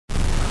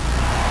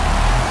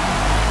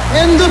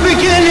In the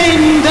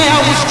beginning there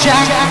was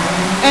Jack,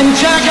 and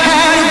Jack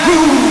had a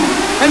groove,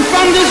 and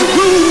from this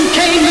groove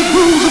came the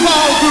grooves of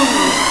all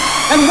grooves.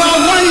 And while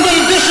one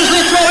day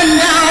viciously throwing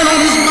down on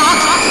his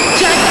box,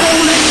 Jack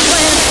boldly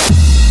said,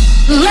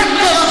 "Let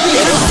there be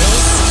house."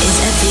 This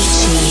is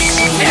Avicii.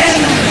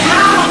 And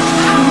house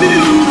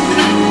music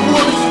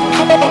was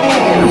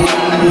born.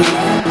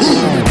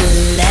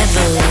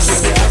 Levels.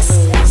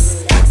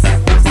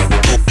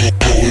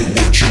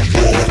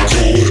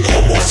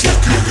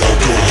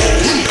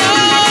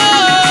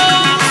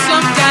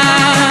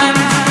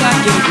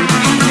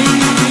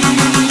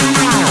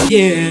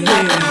 Yeah.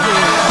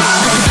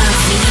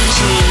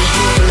 Avicii.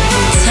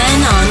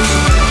 Turn on,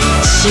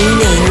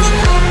 tune in,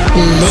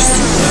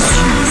 listen.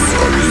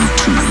 Are you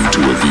tuned to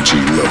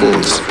Avicii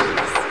Levels?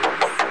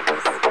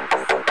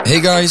 Hey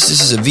guys,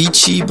 this is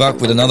Avicii back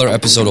with another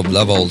episode of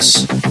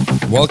Levels.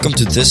 Welcome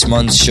to this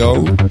month's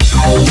show.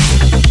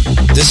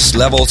 This is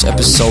Levels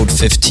episode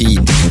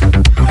 15.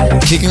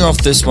 Kicking off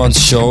this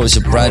month's show is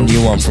a brand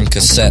new one from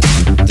Cassette.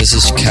 This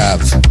is Cav.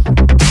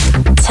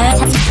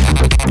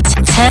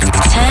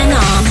 Turn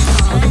on,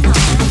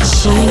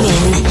 tune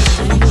in,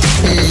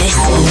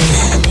 listen.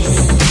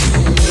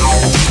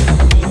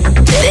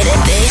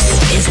 This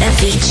is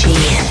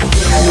Avicii.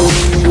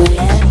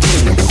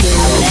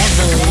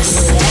 Levels.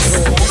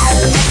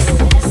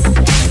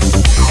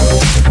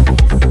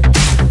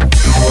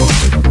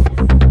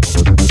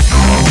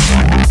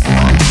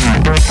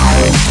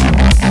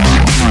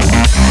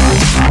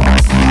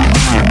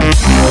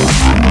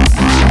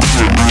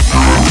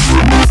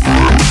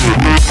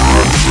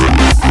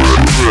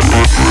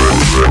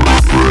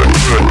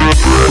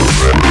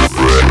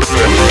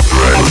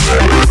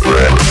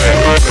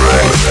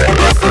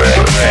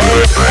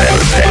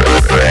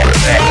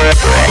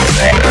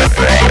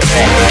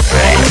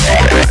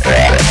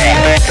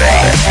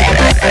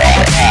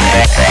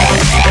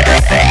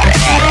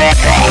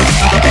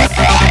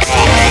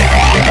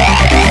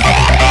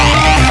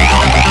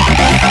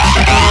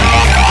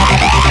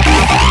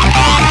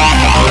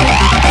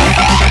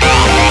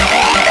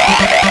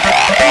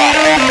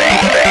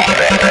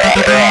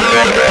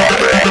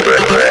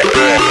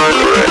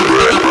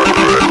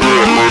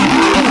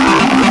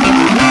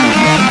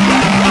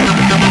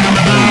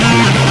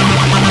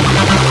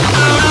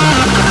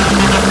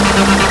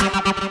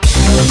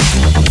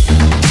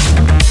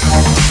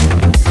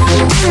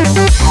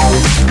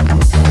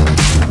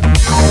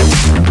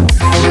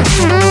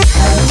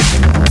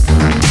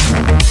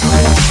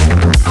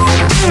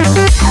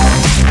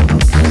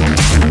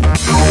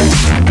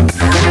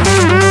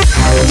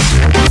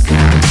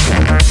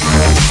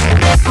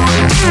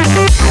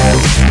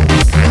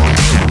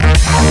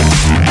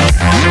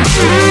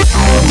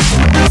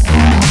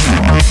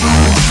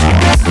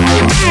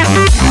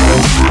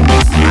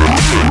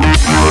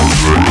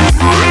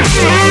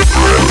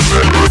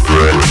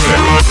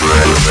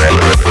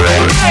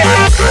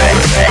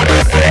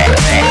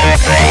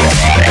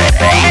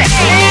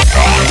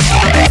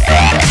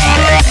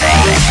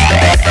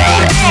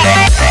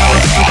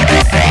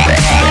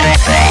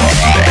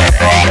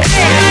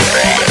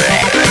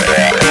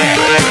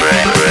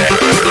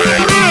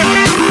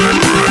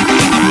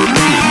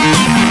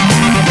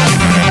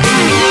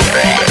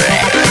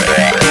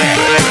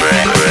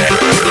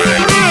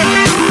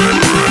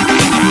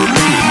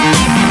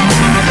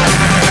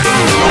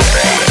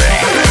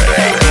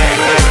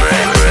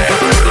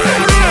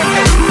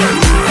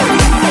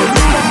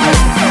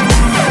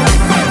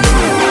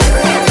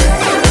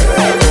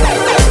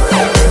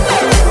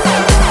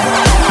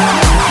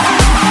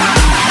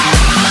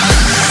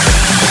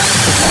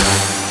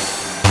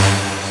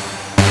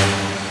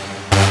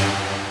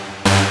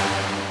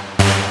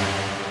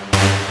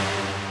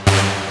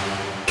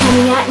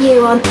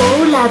 You on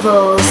all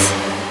levels.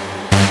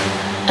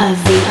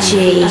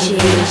 Avicii.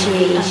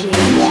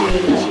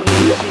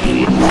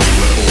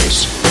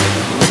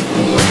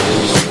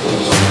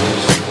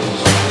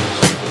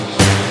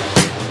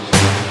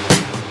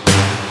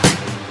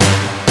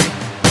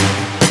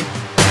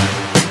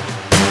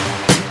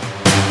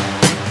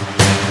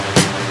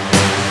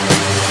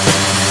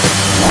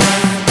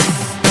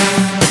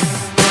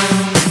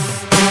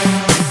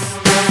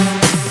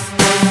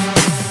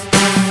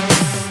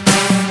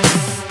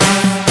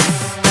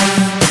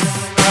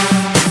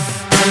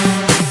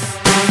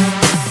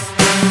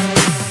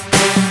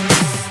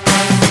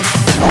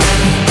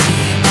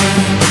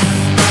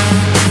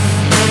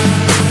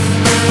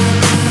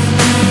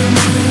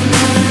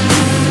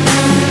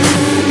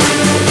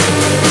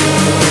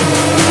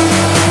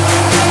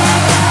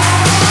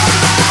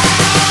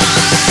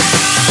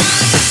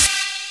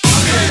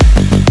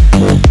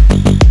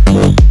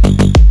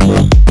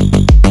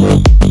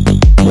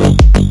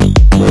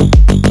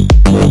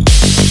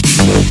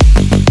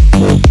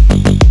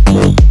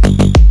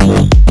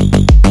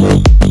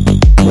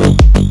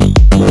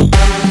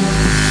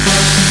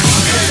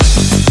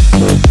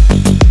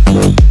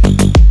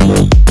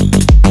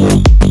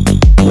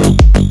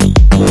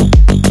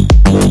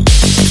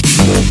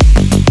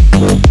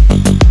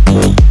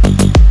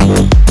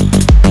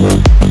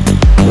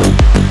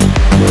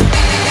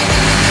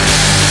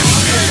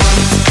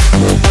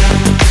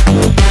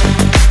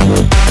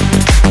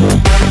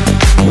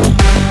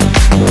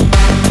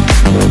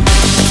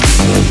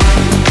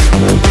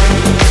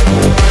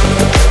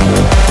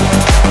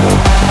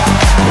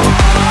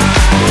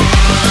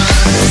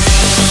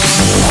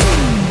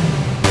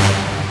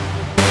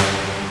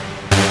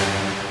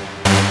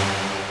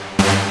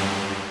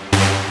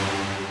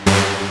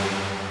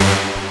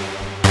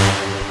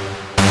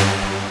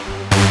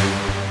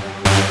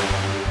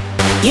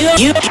 You're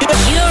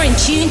in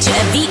tune to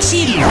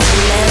Avicii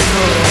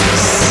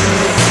Levels.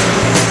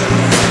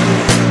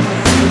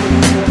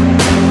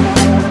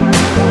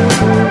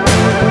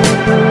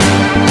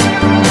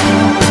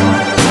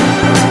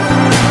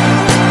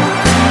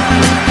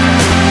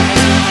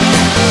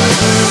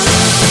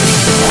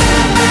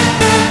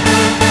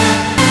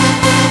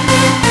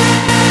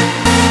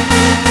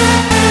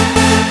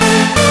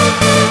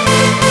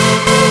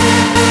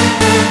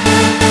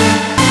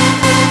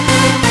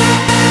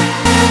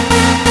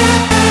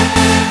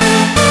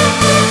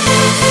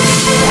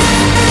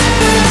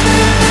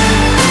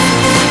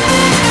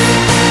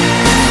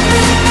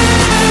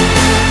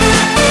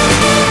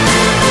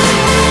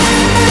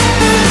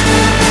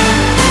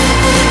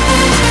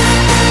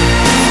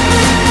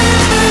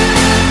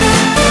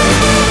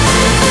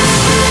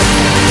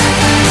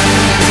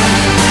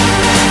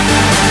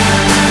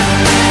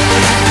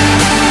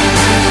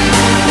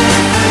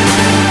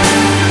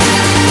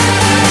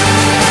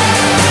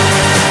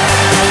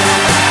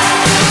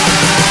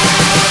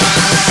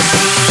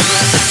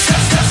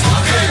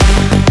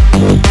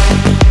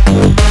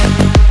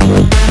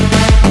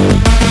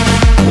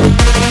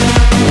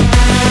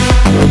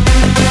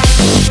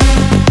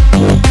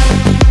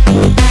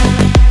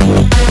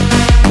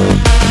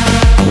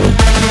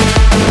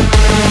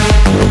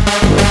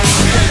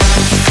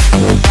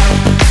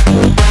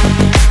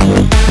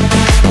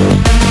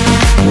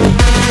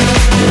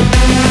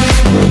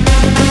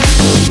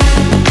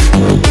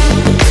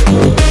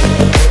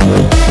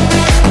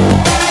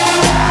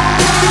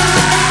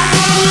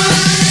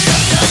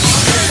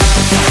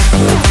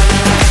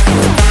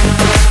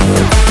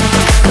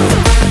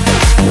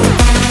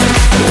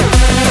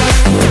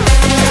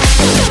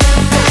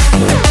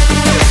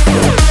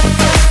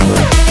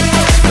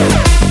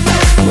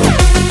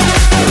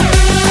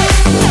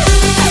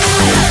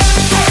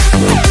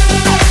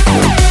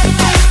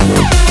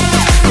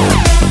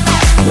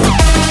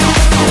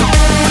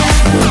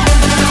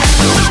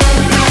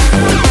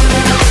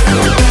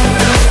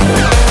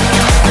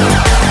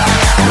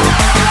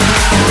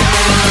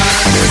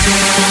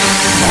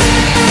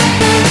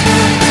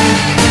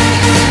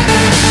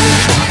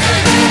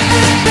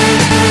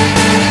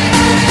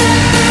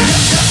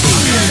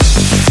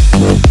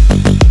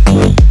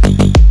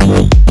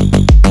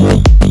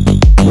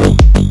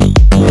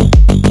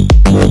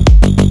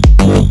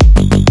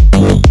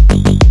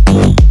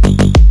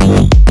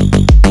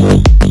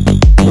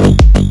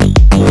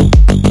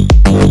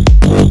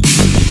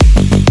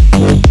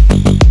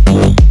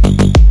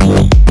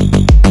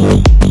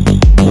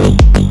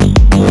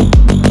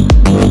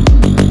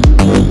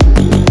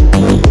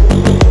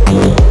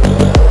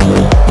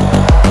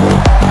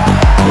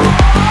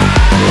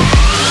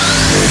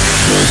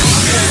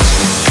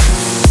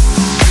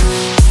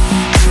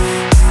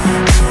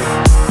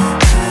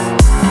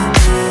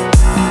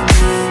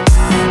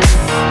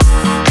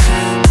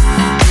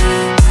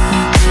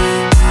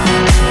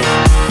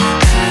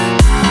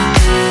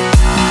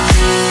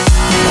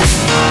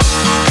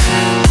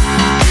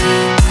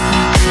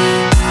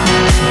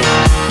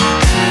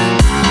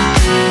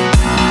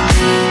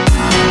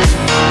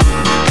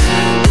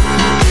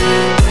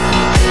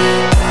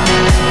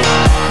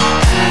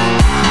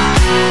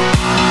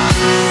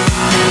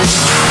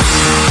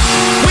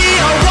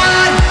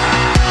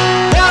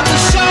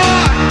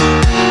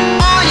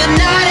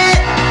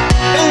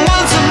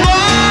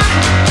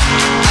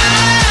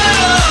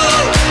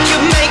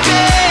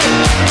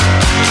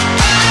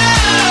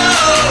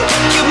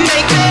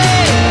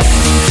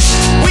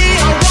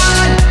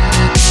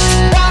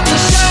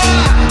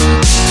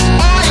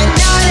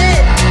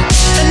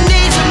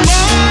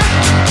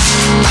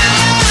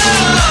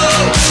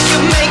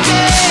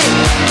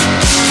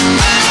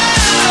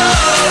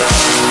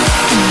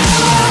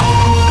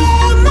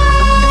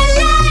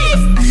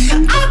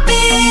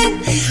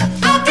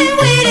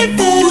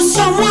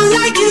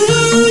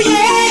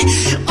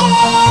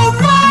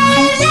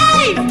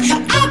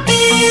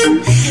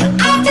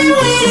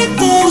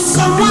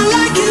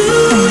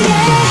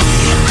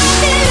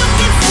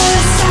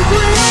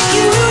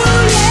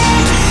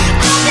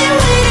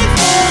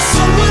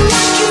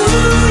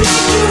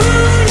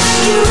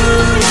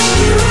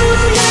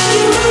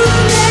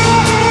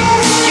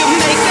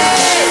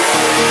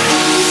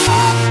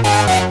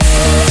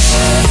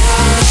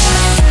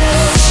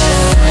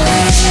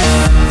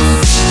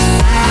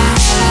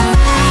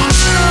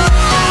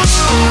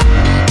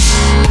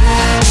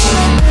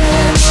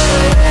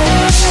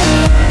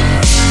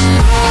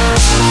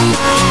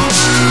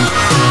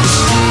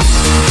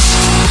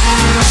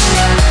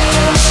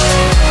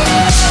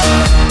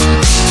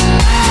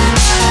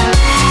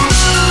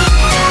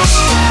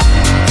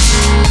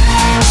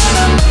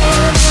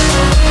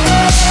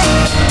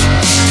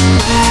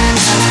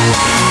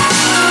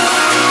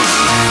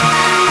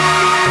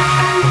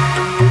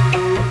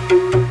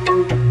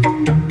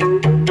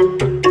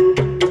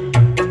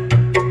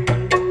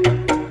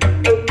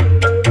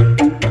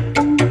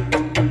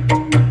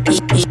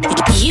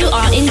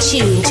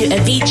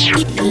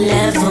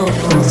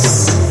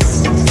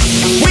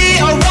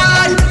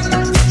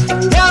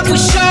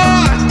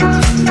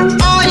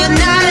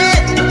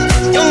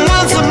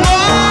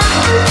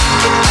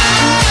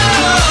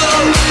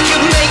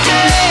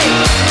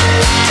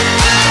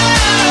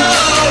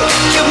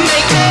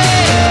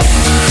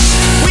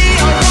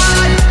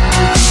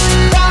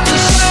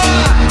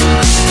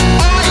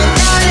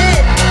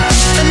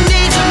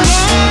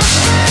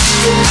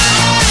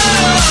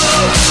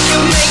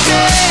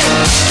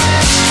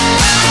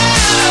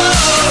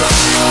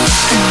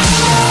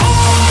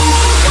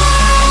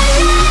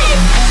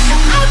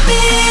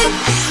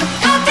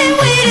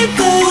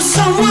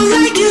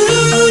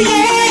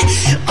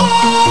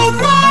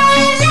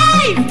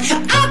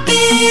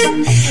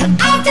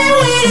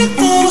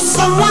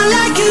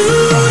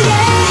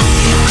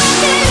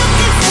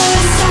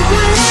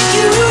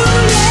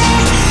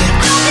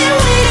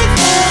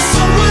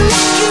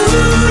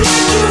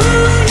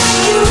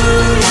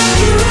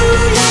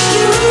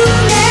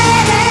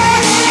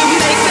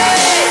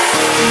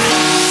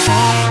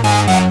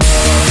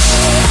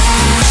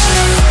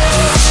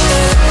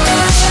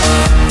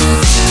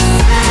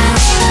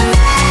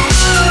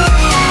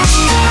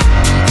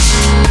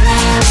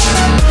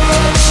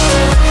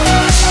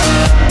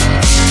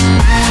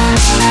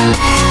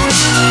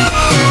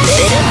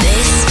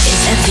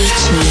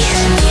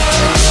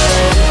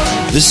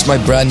 This is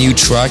my brand new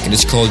track and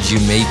it's called You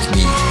Make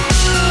Me.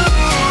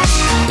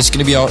 It's going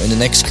to be out in the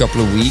next couple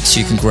of weeks, so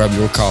you can grab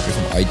your copy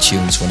from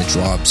iTunes when it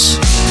drops.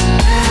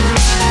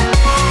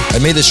 I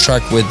made this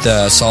track with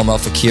Salma Al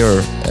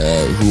Fakir,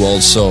 who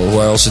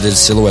I also did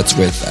Silhouettes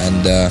with,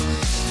 and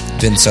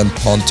Vincent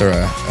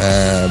Pontera,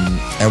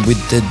 and we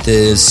did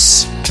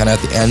this kind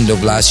of at the end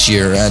of last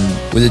year,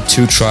 and we did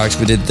 2 tracks.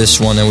 We did this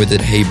one and we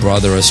did Hey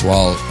Brother as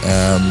well,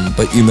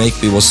 but You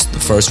Make Me was the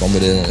first one we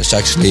did, and it's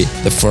actually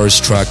the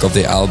first track of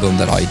the album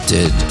that I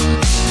did.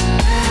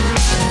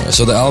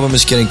 So the album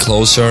is getting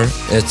closer.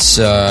 It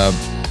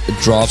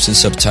drops in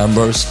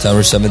September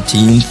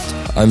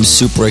 17th. I'm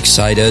super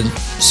excited.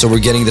 So we're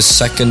getting the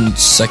second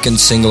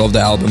single of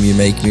the album, You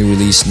Make Me,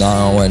 released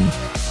now, and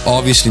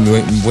obviously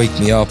Wake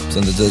Me Up,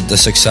 and the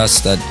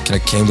success that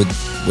kind of came with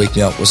Wake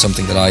Me Up was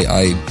something that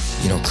I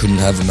couldn't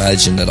have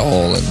imagined at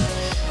all, and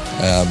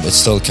it's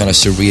still kind of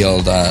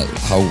surreal that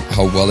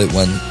how well it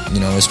went,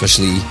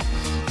 especially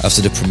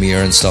after the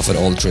premiere and stuff at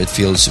Ultra. It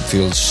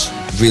feels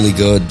really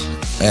good,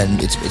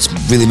 and it's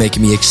really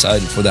making me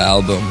excited for the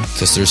album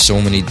because there's so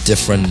many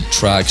different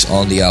tracks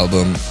on the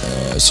album,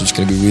 so it's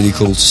going to be really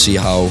cool to see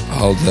how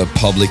the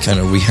public kind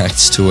of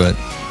reacts to it.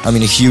 I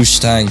mean, a huge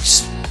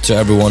thanks to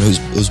everyone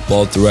who's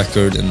bought the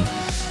record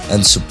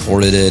and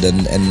supported it,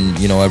 and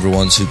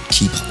everyone's who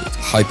keep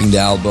hyping the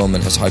album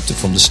and has hyped it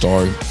from the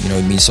start.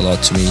 It means a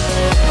lot to me.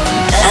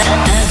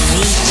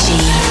 Avicii.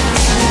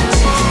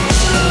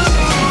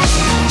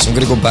 So I'm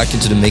gonna go back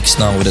into the mix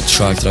now with a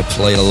track that I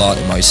played a lot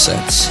in my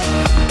sets.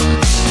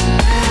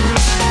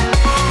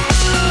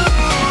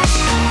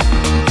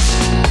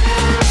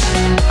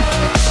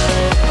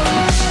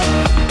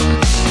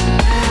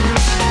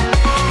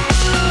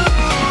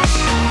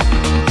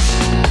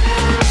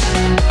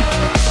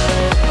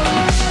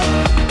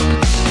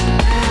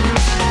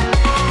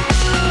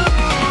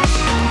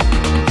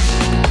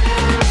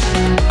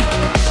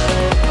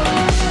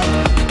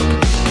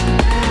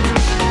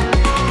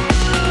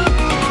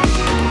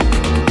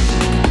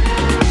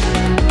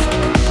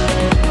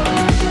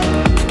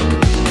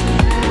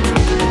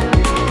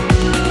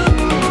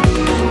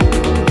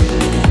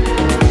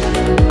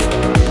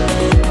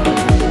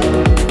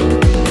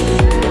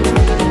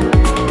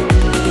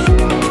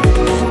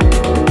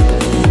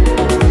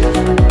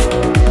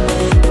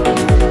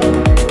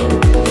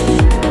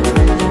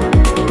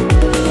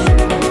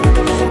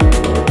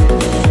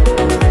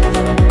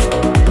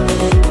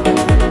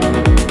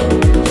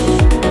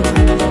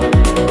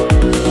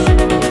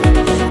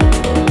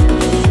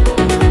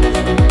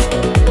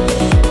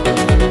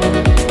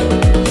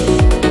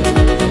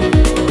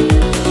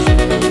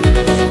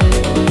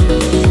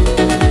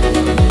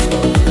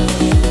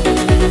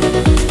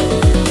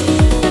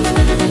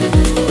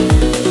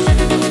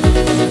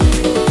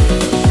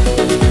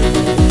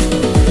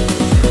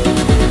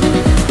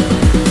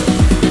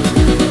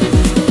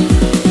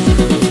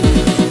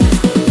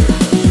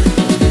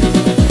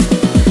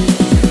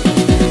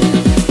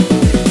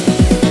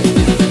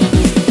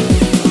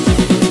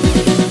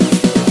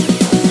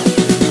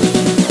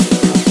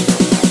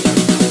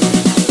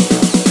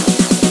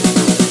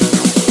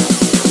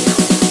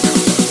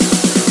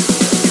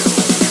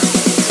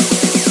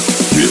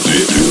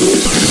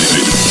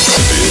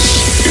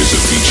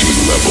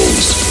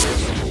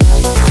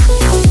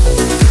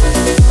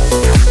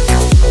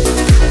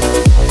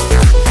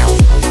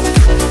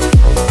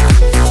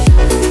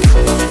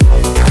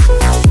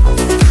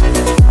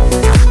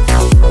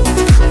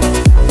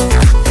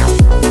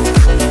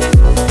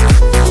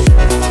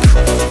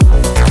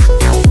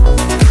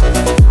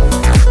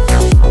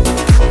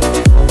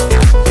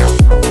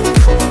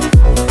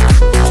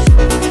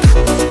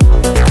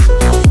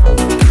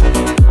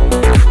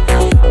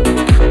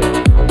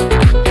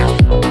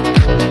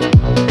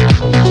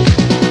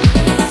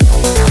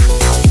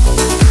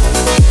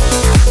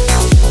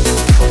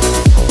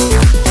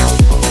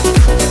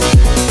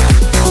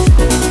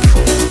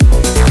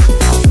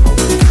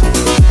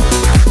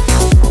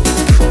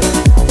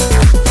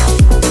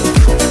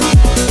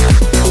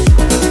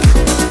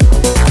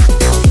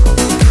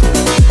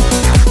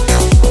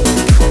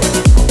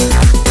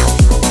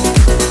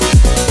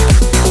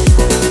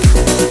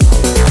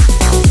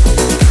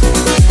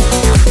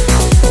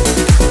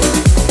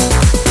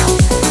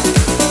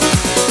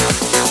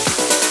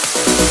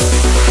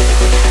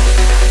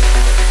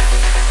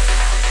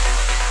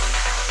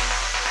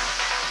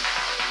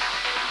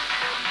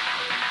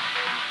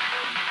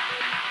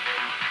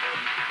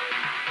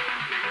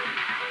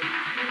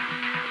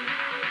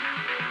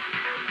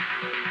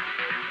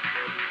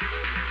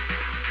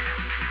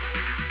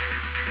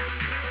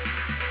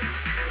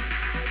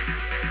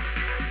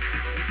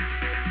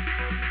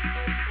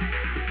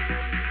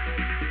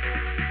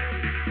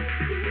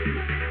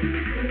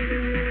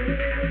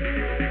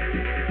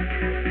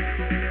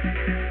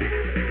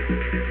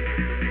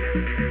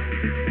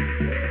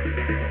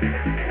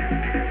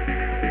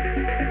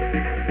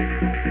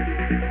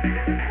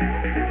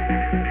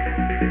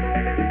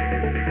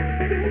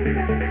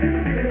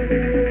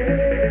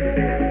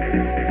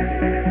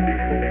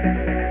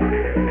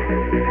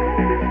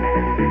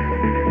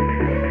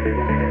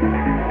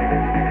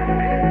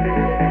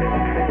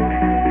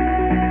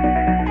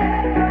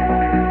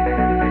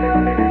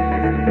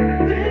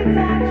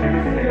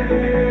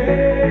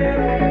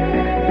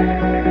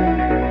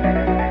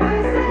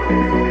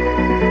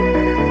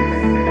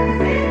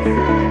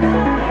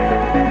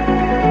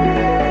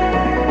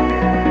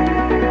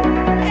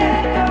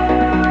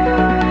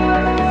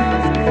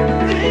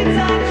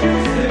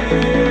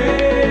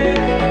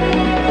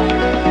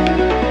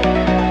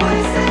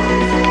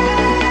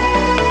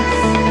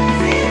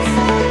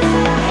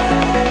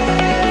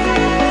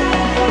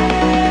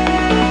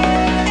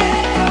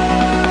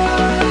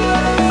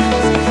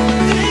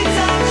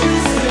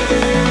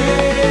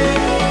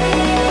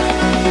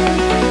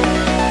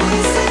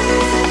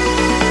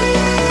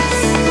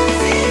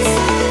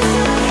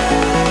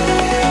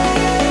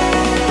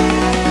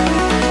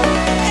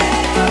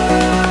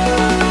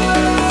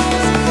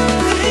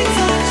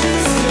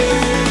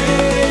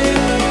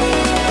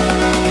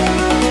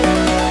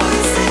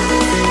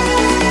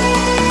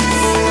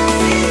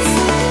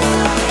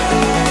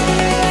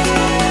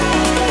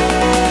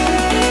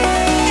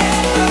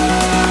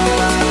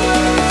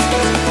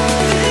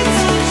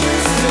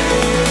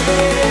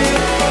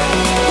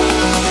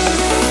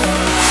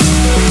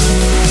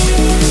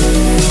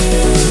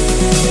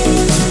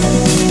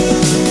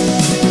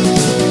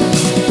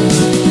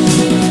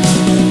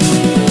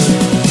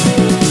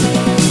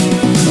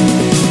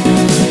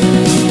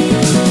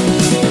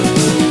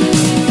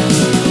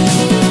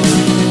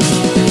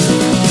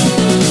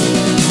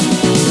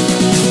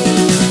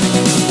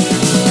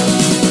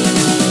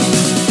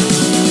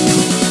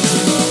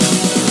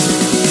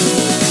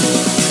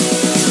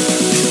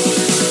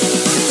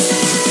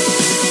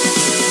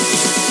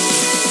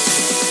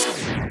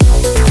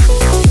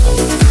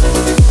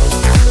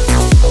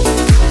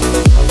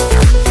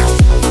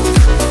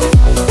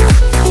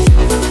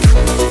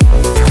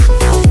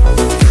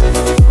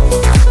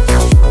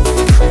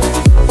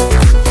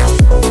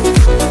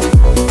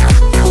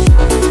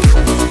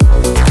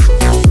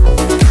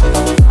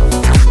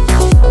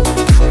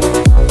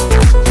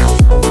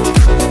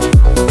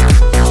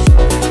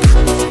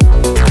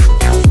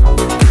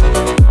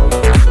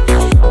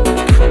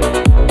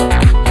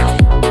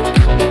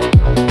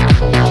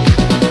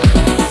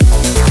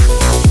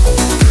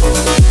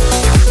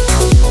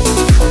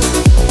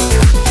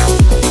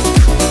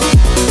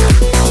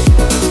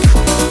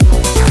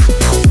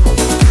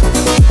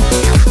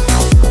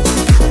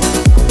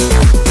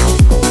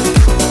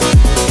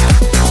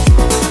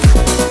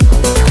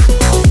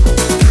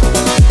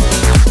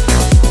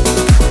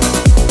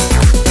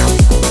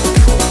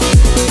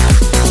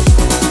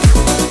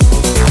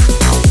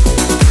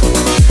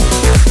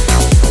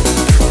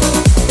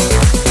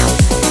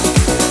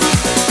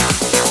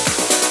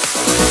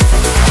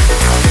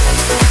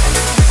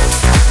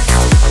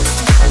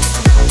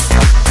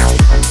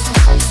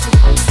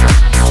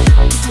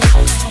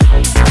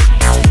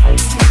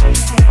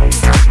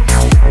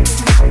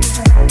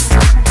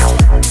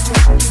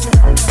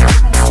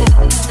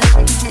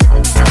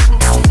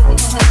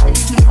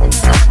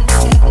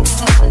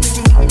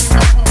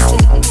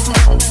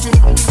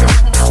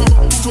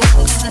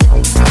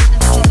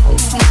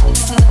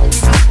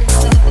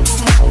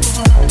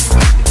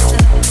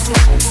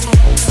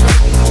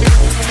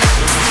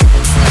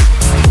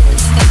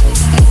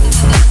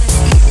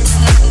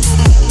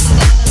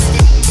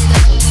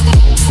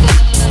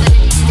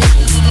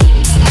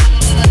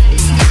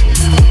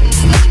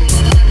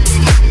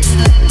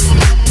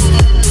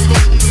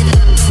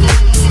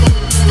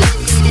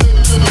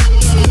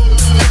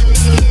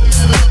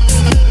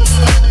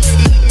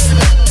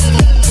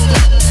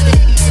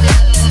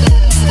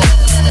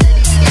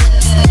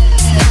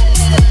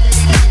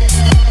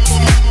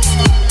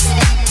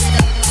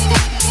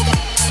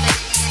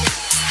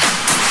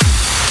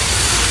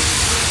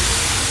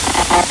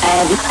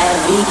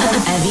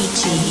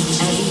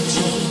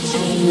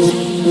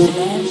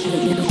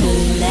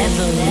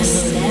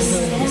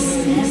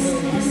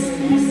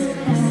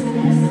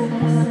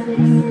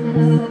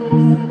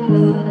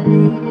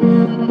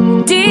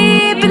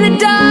 Deep in the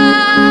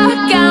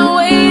dark, I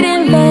wait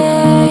in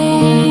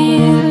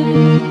vain.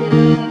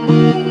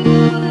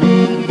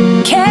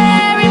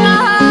 Carry my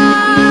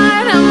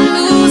heart, I'm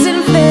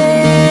losing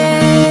faith.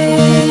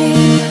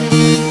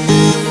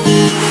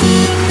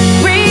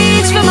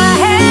 Reach for my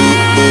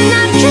hand,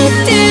 I'm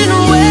drifting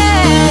away.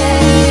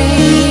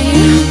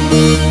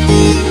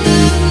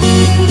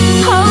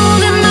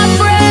 Holding my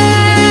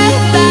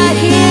breath, I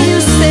hear you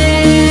say,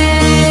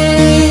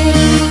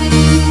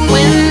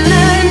 when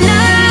the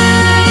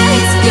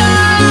night's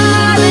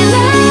calling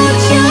out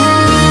your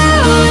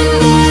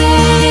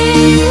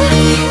name,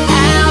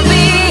 I'll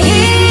be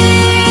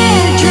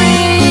here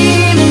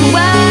dreaming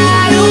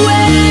wide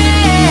awake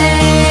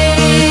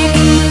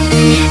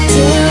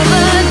till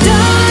the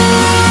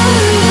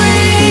dawn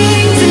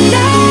brings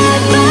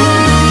another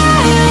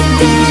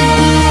day.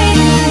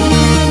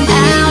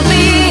 I'll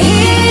be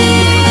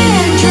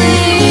here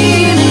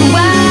dreaming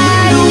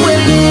wide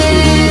awake,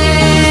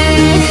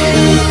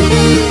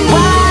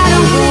 wide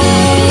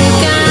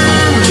awake.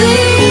 I'm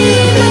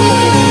dreaming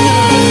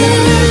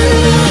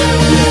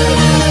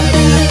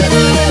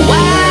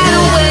wide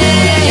awake.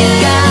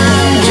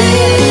 I'm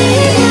dreaming wide awake. I'm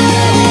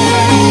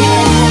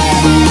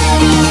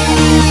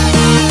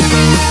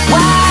dreaming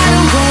wide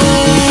awake.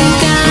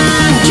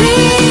 I'm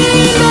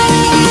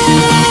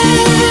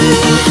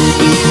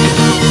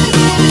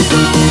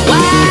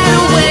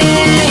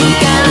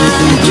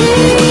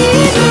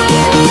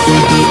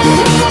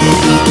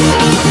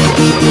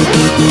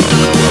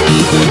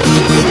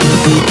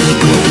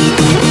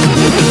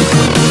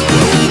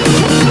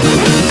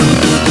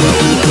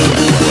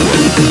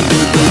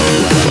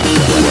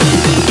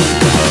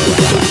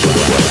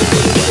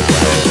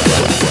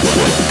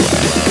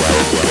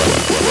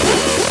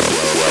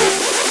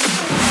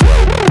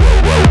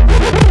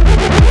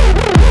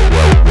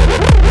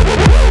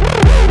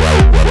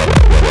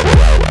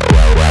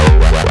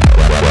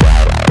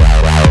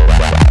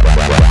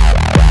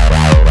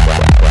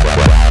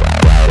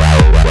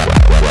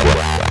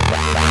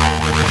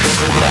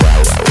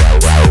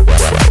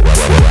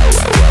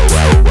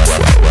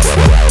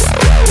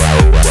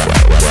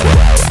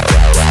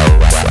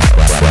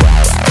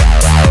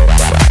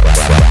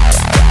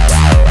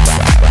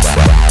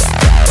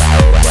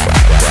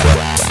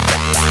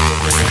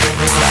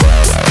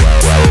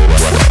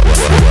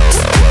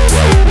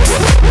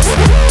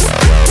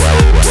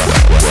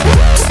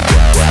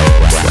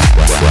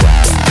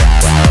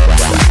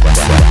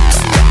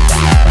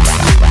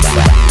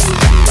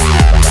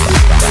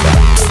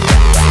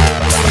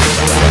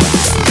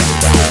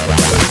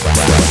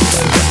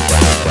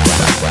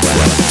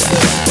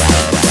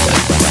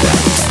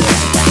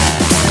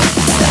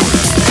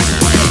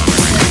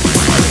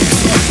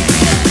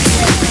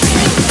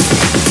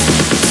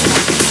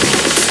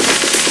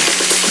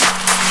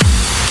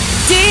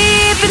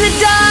deep in the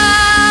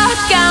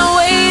dark, I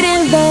wait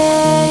in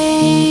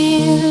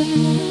vain.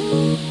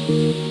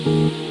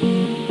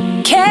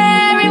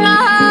 Carry my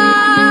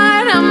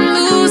heart, I'm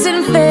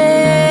losing faith.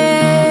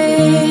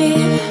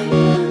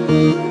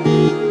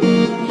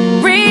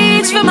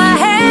 Reach for my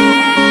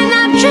hand,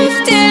 I'm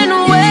drifting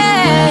away.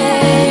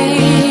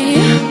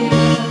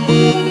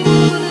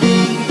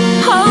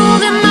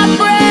 Holding my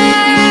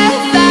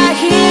breath, I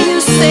hear you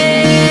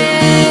say,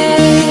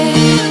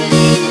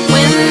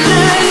 when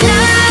the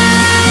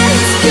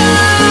night's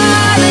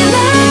calling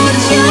out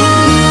your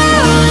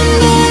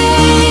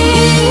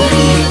name,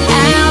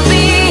 I'll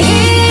be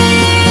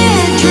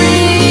here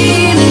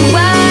dreaming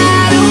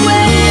wide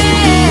awake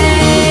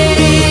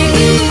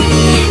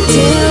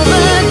till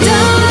the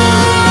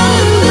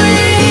dawn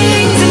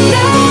brings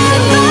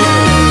another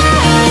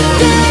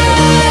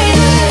day.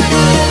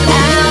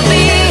 I'll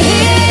be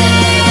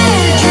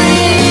here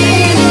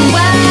dreaming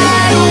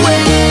wide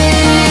awake,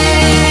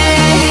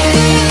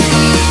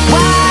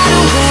 wide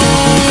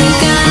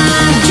awake.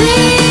 I'm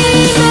dreaming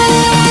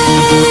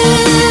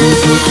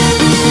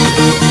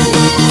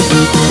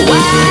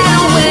wide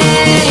awake.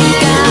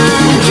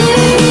 I'm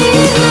dreaming.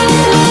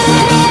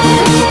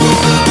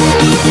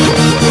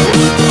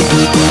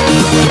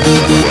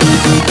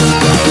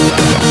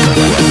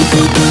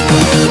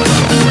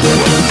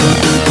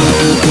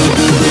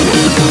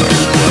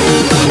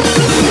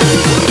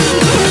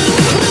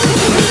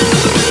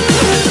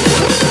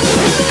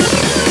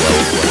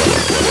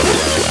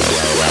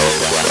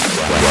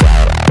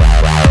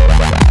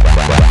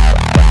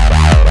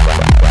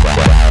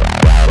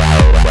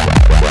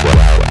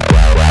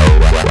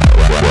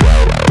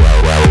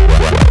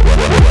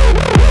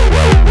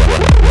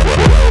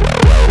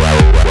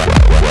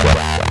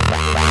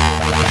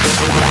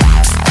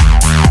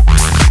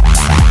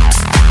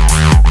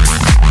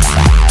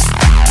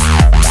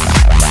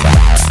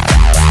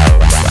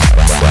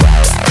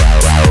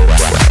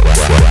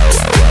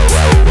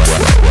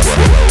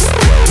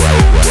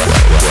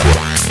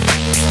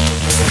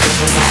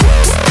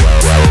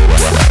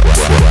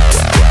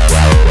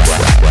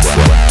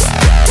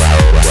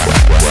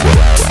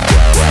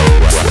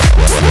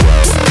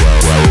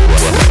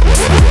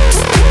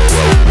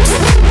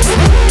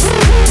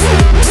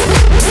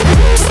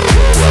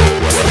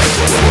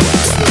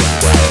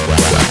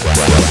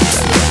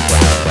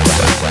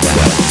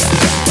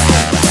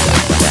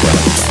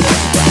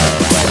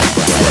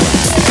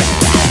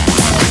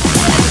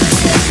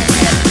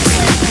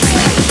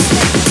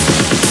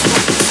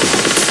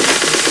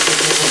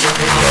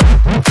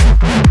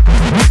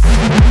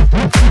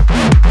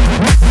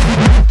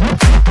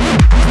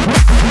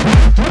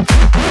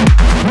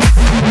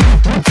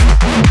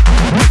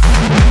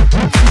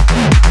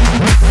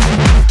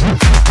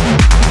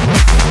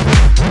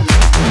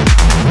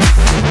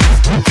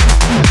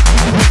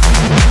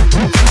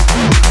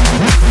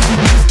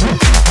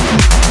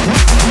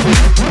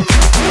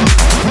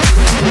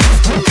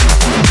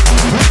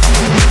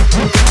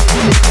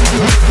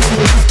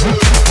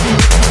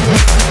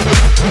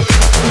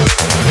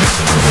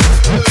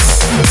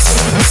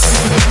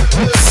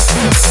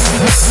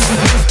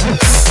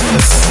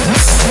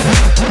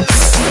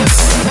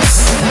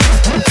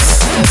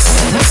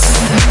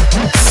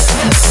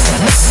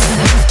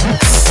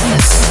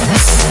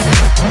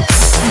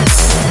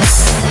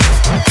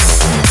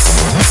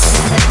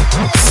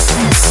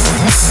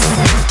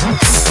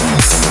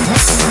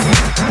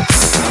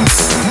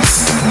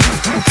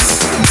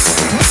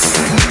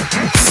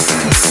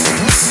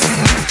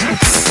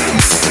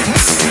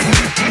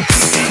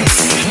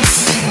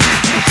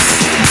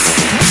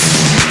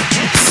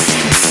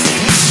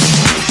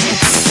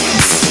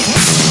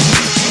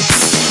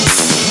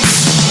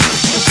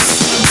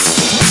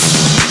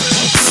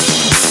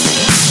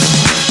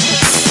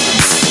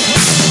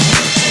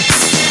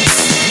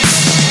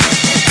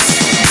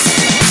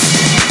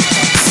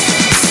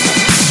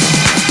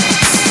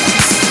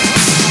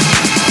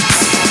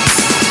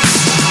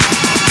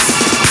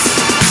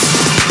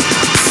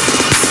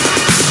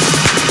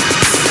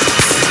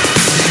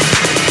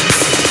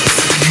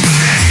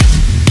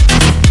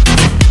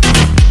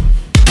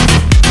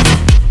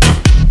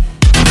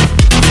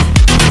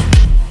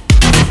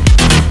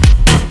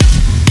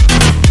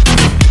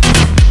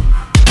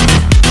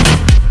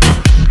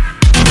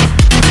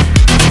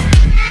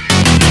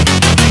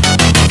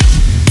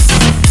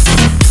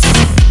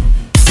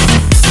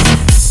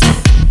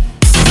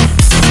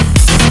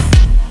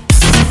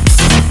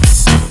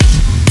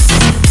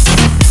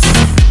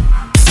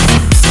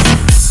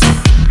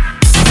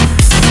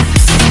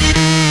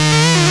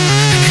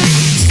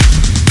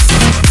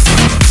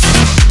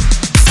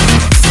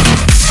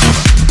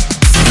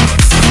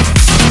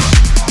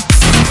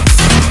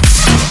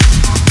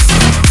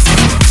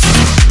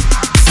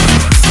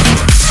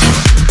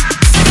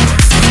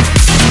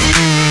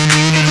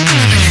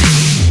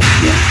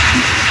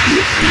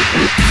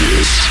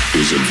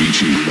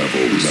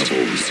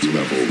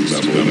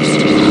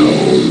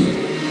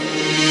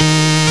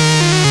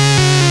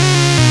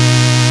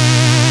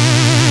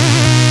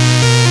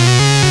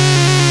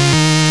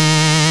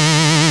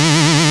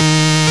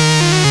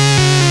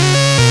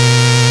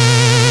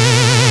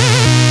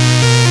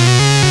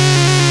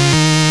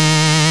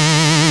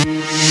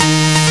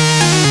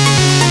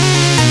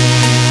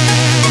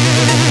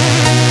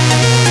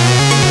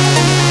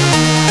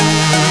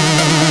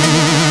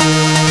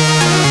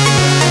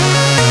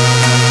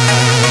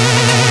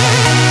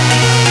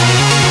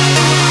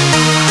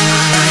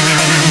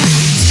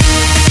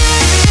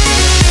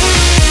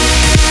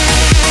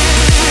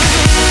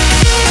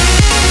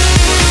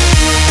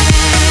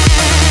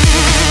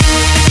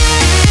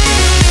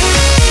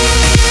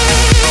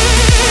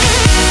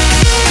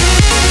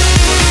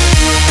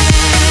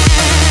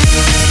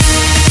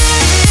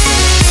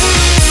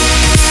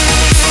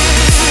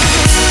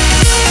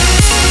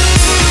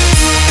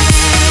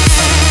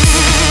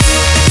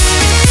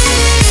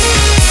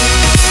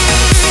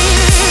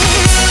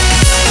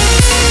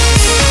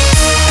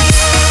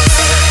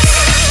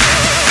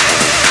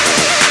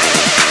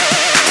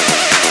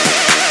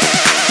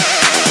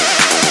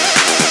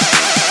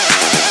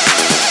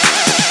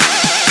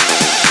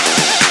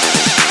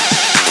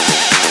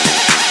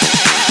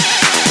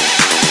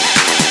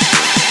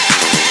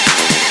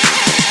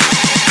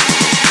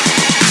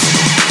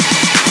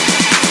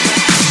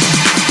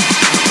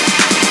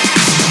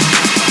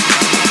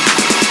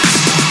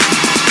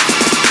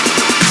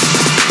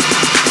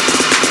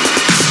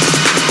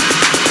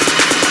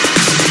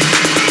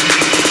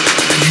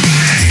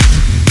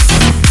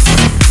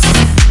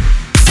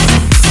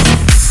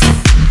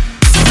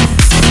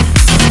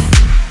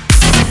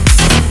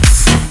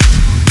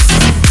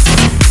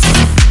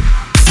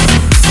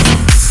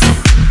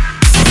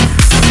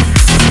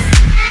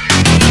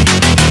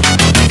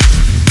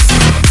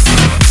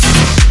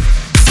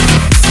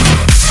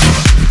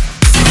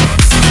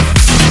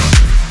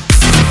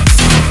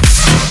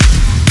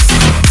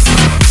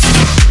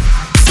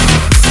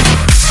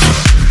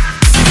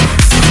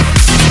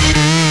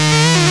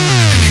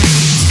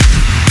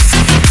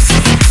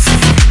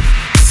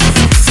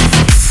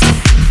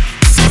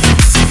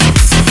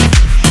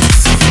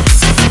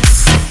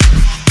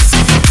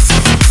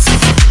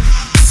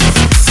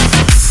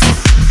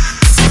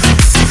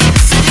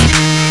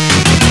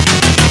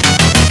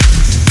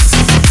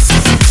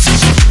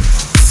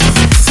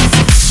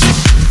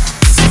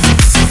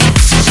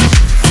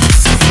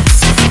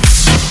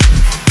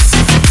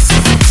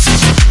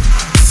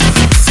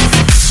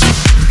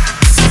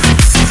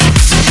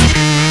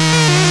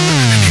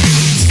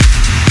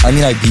 I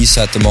mean,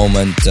 Ibiza at the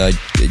moment,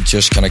 it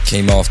just kind of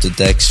came off the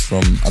decks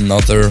from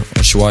another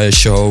Ushuaia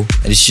show,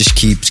 and it just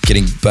keeps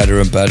getting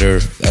better and better.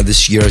 And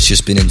this year has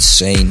just been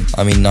insane.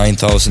 I mean,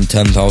 9,000,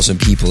 10,000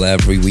 people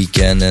every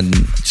weekend, and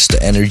just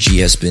the energy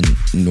has been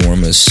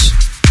enormous.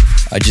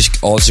 I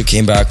just also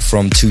came back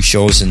from 2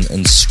 shows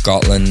in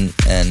Scotland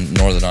and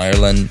Northern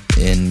Ireland,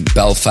 in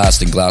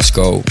Belfast and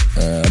Glasgow.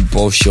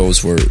 Both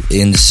shows were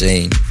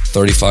insane.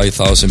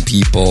 35,000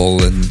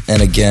 people,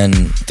 and again,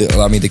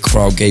 the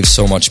crowd gave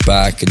so much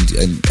back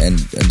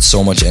and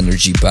so much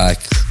energy back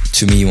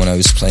to me when I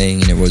was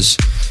playing, and it was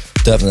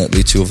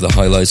definitely 2 of the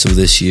highlights of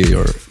this year,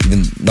 or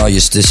even not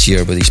just this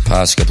year, but these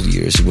past couple of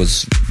years.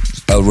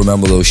 I'll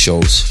remember those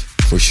shows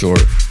for sure.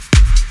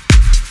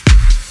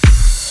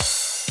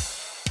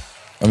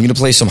 I'm gonna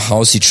play some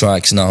housey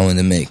tracks now in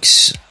the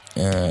mix.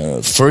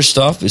 First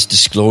up is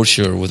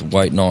Disclosure with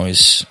White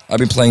Noise. I've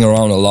been playing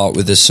around a lot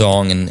with this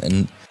song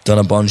and done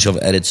a bunch of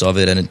edits of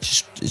it, and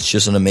it's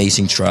just an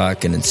amazing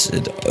track, and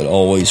it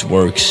always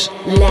works.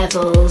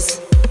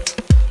 Levels.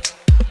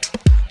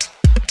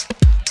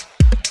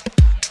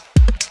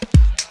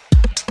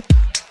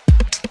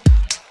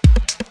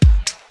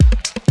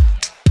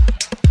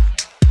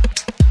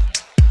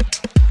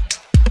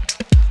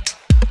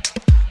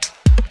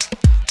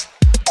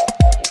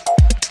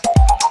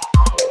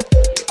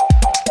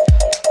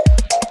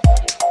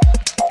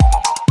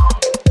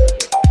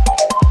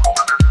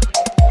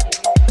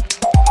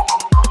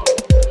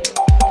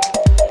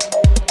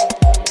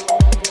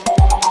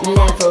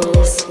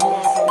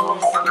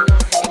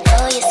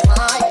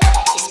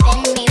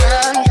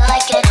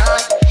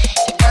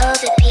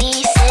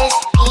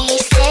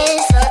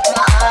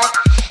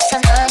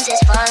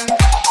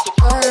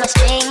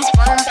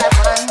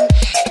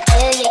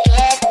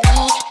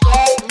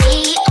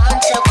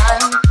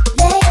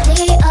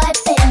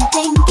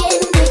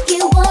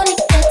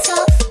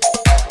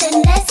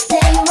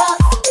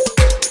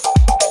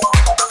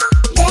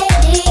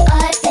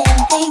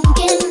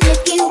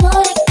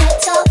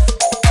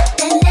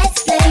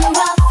 Let's play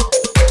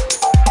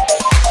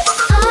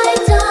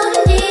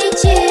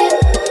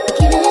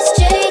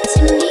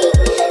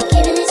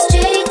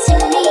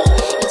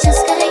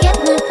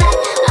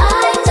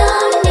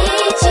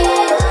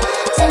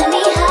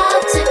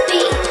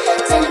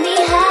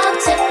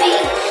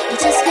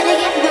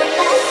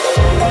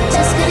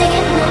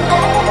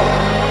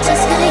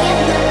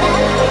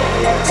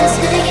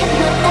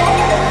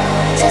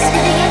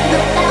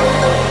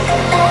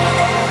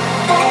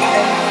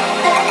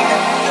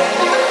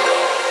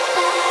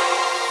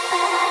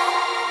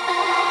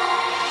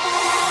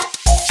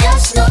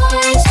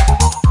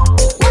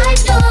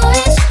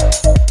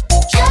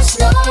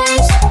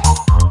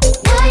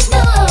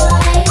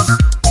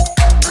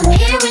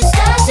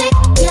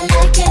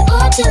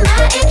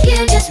automatic.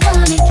 You just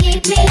wanna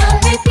keep me on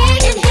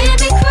repeat and hear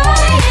me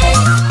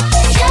crying.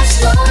 Just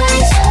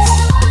noise,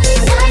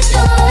 white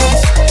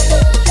noise.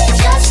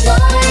 Just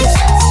noise,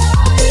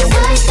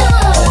 white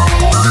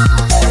noise.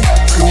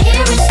 I'm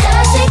hearing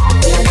static.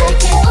 You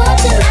like it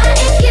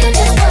automatic. You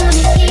just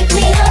wanna keep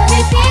me on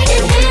repeat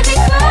and hear me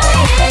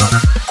crying.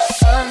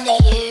 Only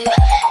you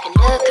can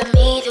look at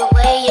me the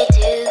way you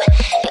do.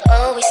 You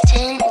always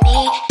tint me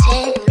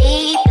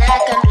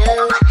black and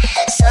blue.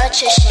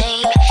 Such a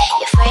shame,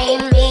 you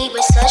frame me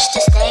with such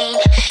disdain.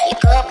 You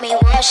got me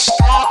washed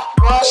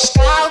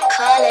out,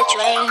 color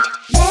drained.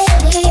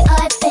 Lately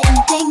I've been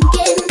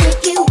thinking,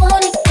 if you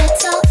wanna get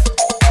tough,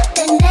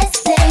 then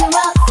let's play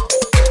rough.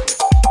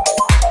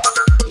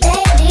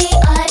 Lately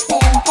I've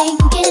been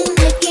thinking,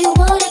 if you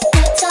wanna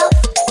get tough,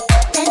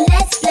 then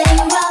let's play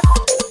rough.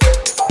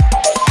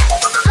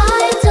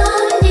 I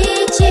don't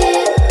need you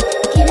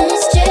giving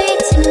it straight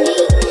to me,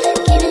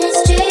 giving it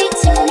straight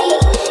to me.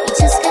 You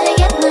just gotta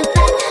get my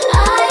back.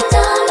 I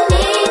don't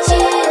need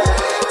you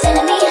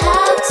telling me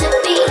how to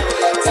be,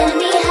 telling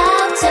me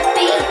how to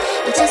be.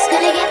 You just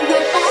gotta get my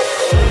back,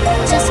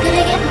 just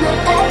gotta get my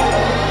back,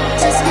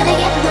 just gotta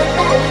get my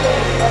back,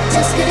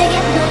 just gotta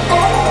get my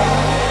back,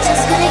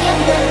 just gotta get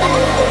my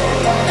back,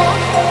 back,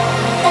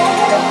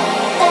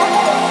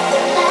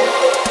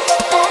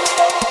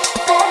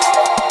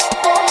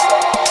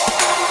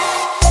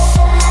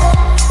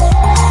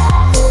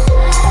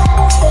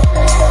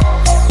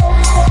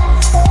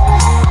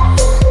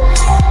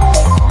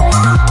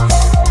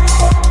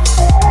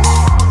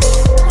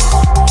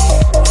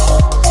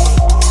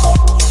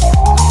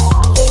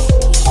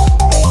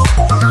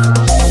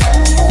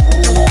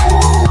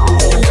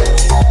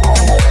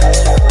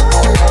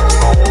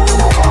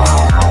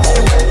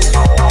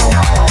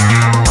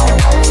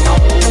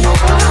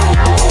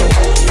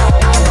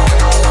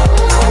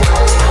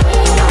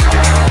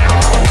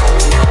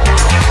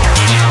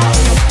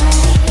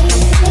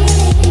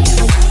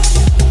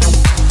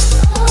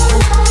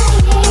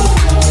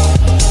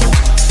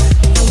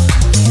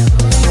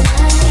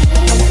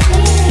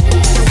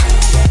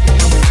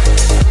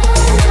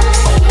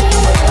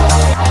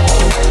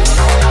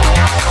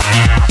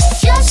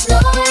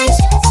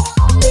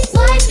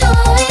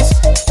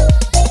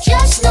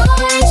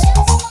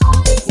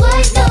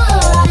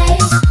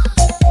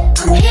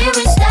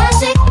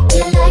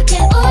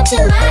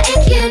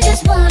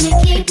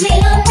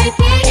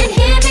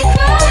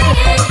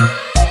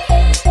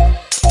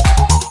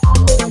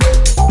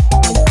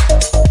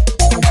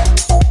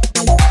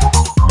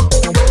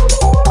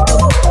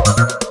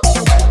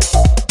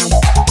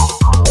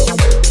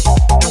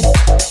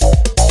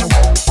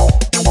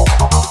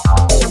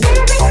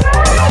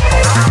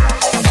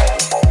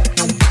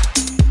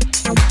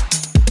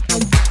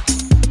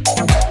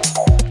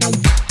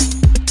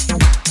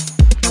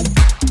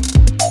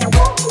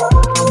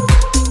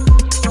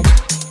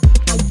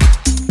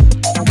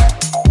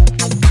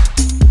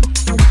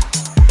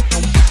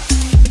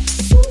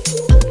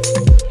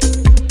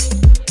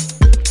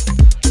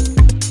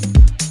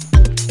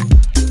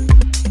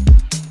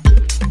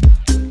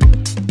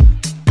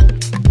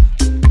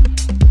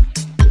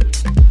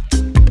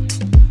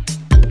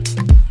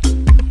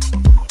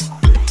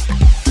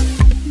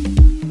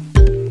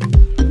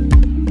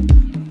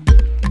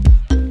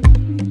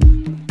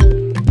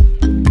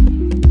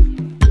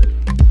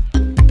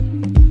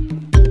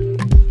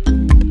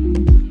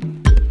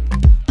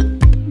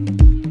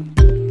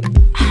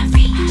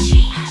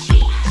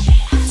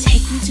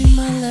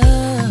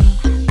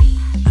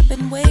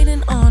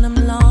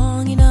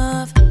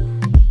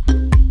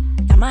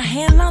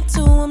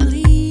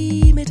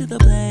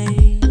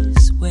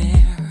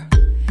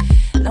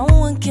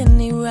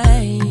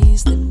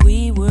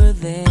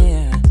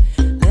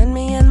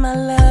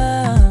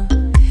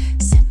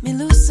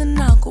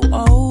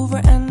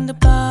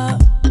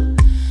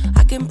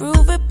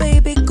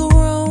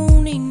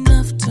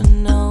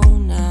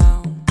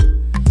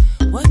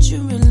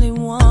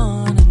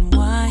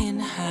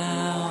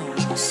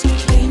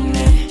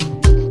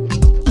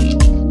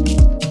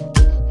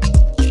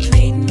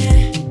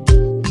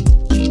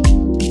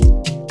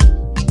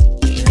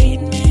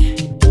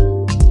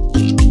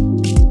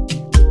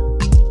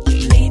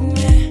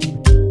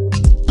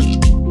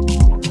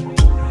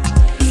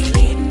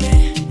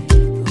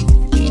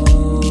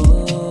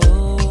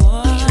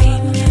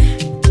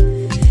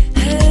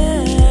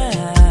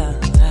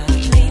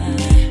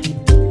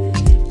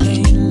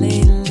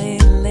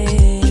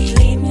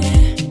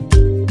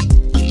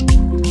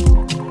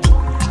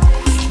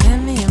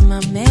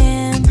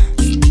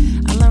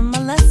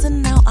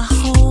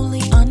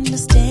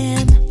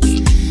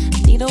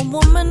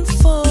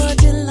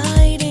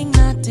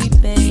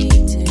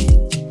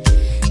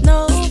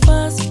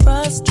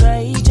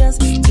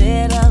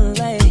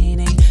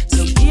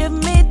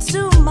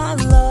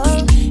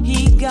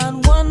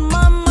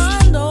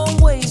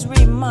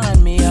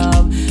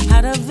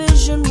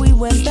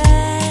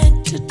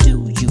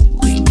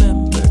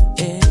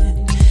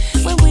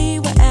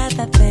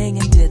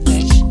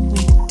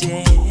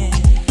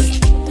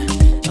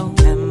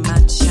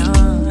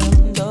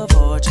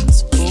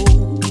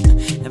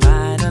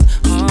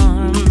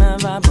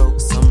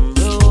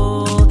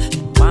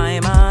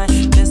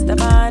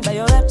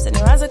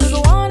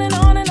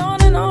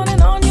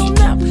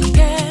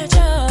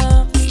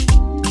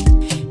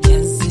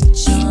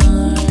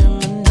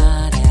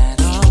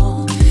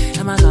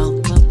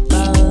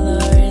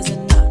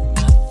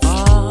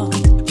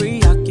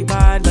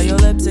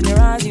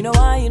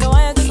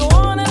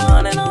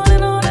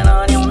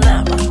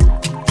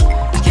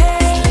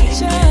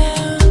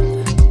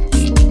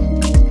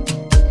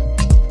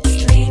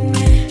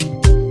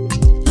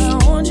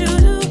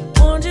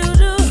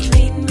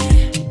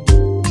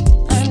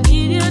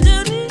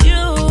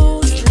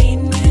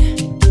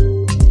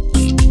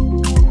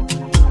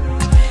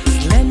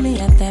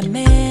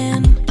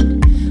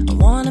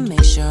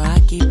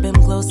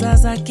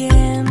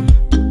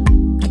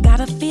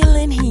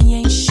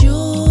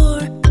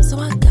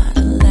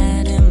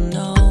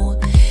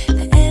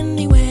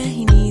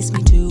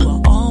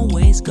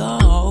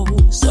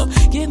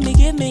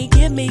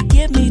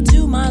 give me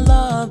to my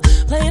love.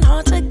 Playing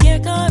hard to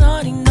get, got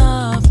hard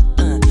enough.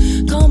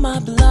 Call my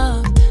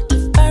bluff.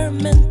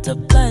 Deferment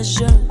of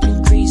pleasure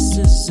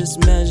increases its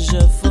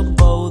measure for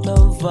both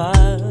of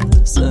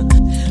us.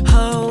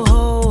 Ho,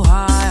 ho,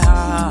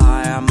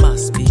 hi, I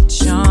must be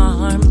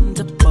charmed.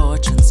 The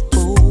fortune's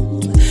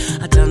fool.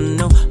 I done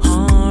no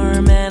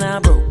harm and I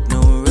broke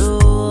no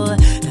rule.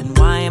 Then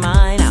why am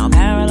I now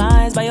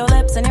paralyzed by your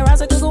lips and your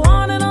eyes? I could go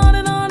on and on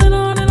and on and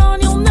on and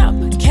on. You'll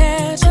never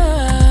catch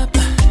up.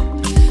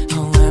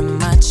 Oh,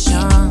 am I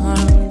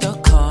charmed or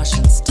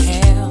caution's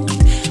tale?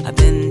 I've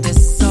been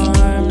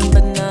disarmed,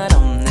 but not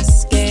on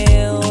this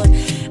scale.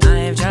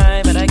 I've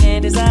tried, but I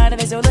can't decide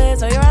if it's your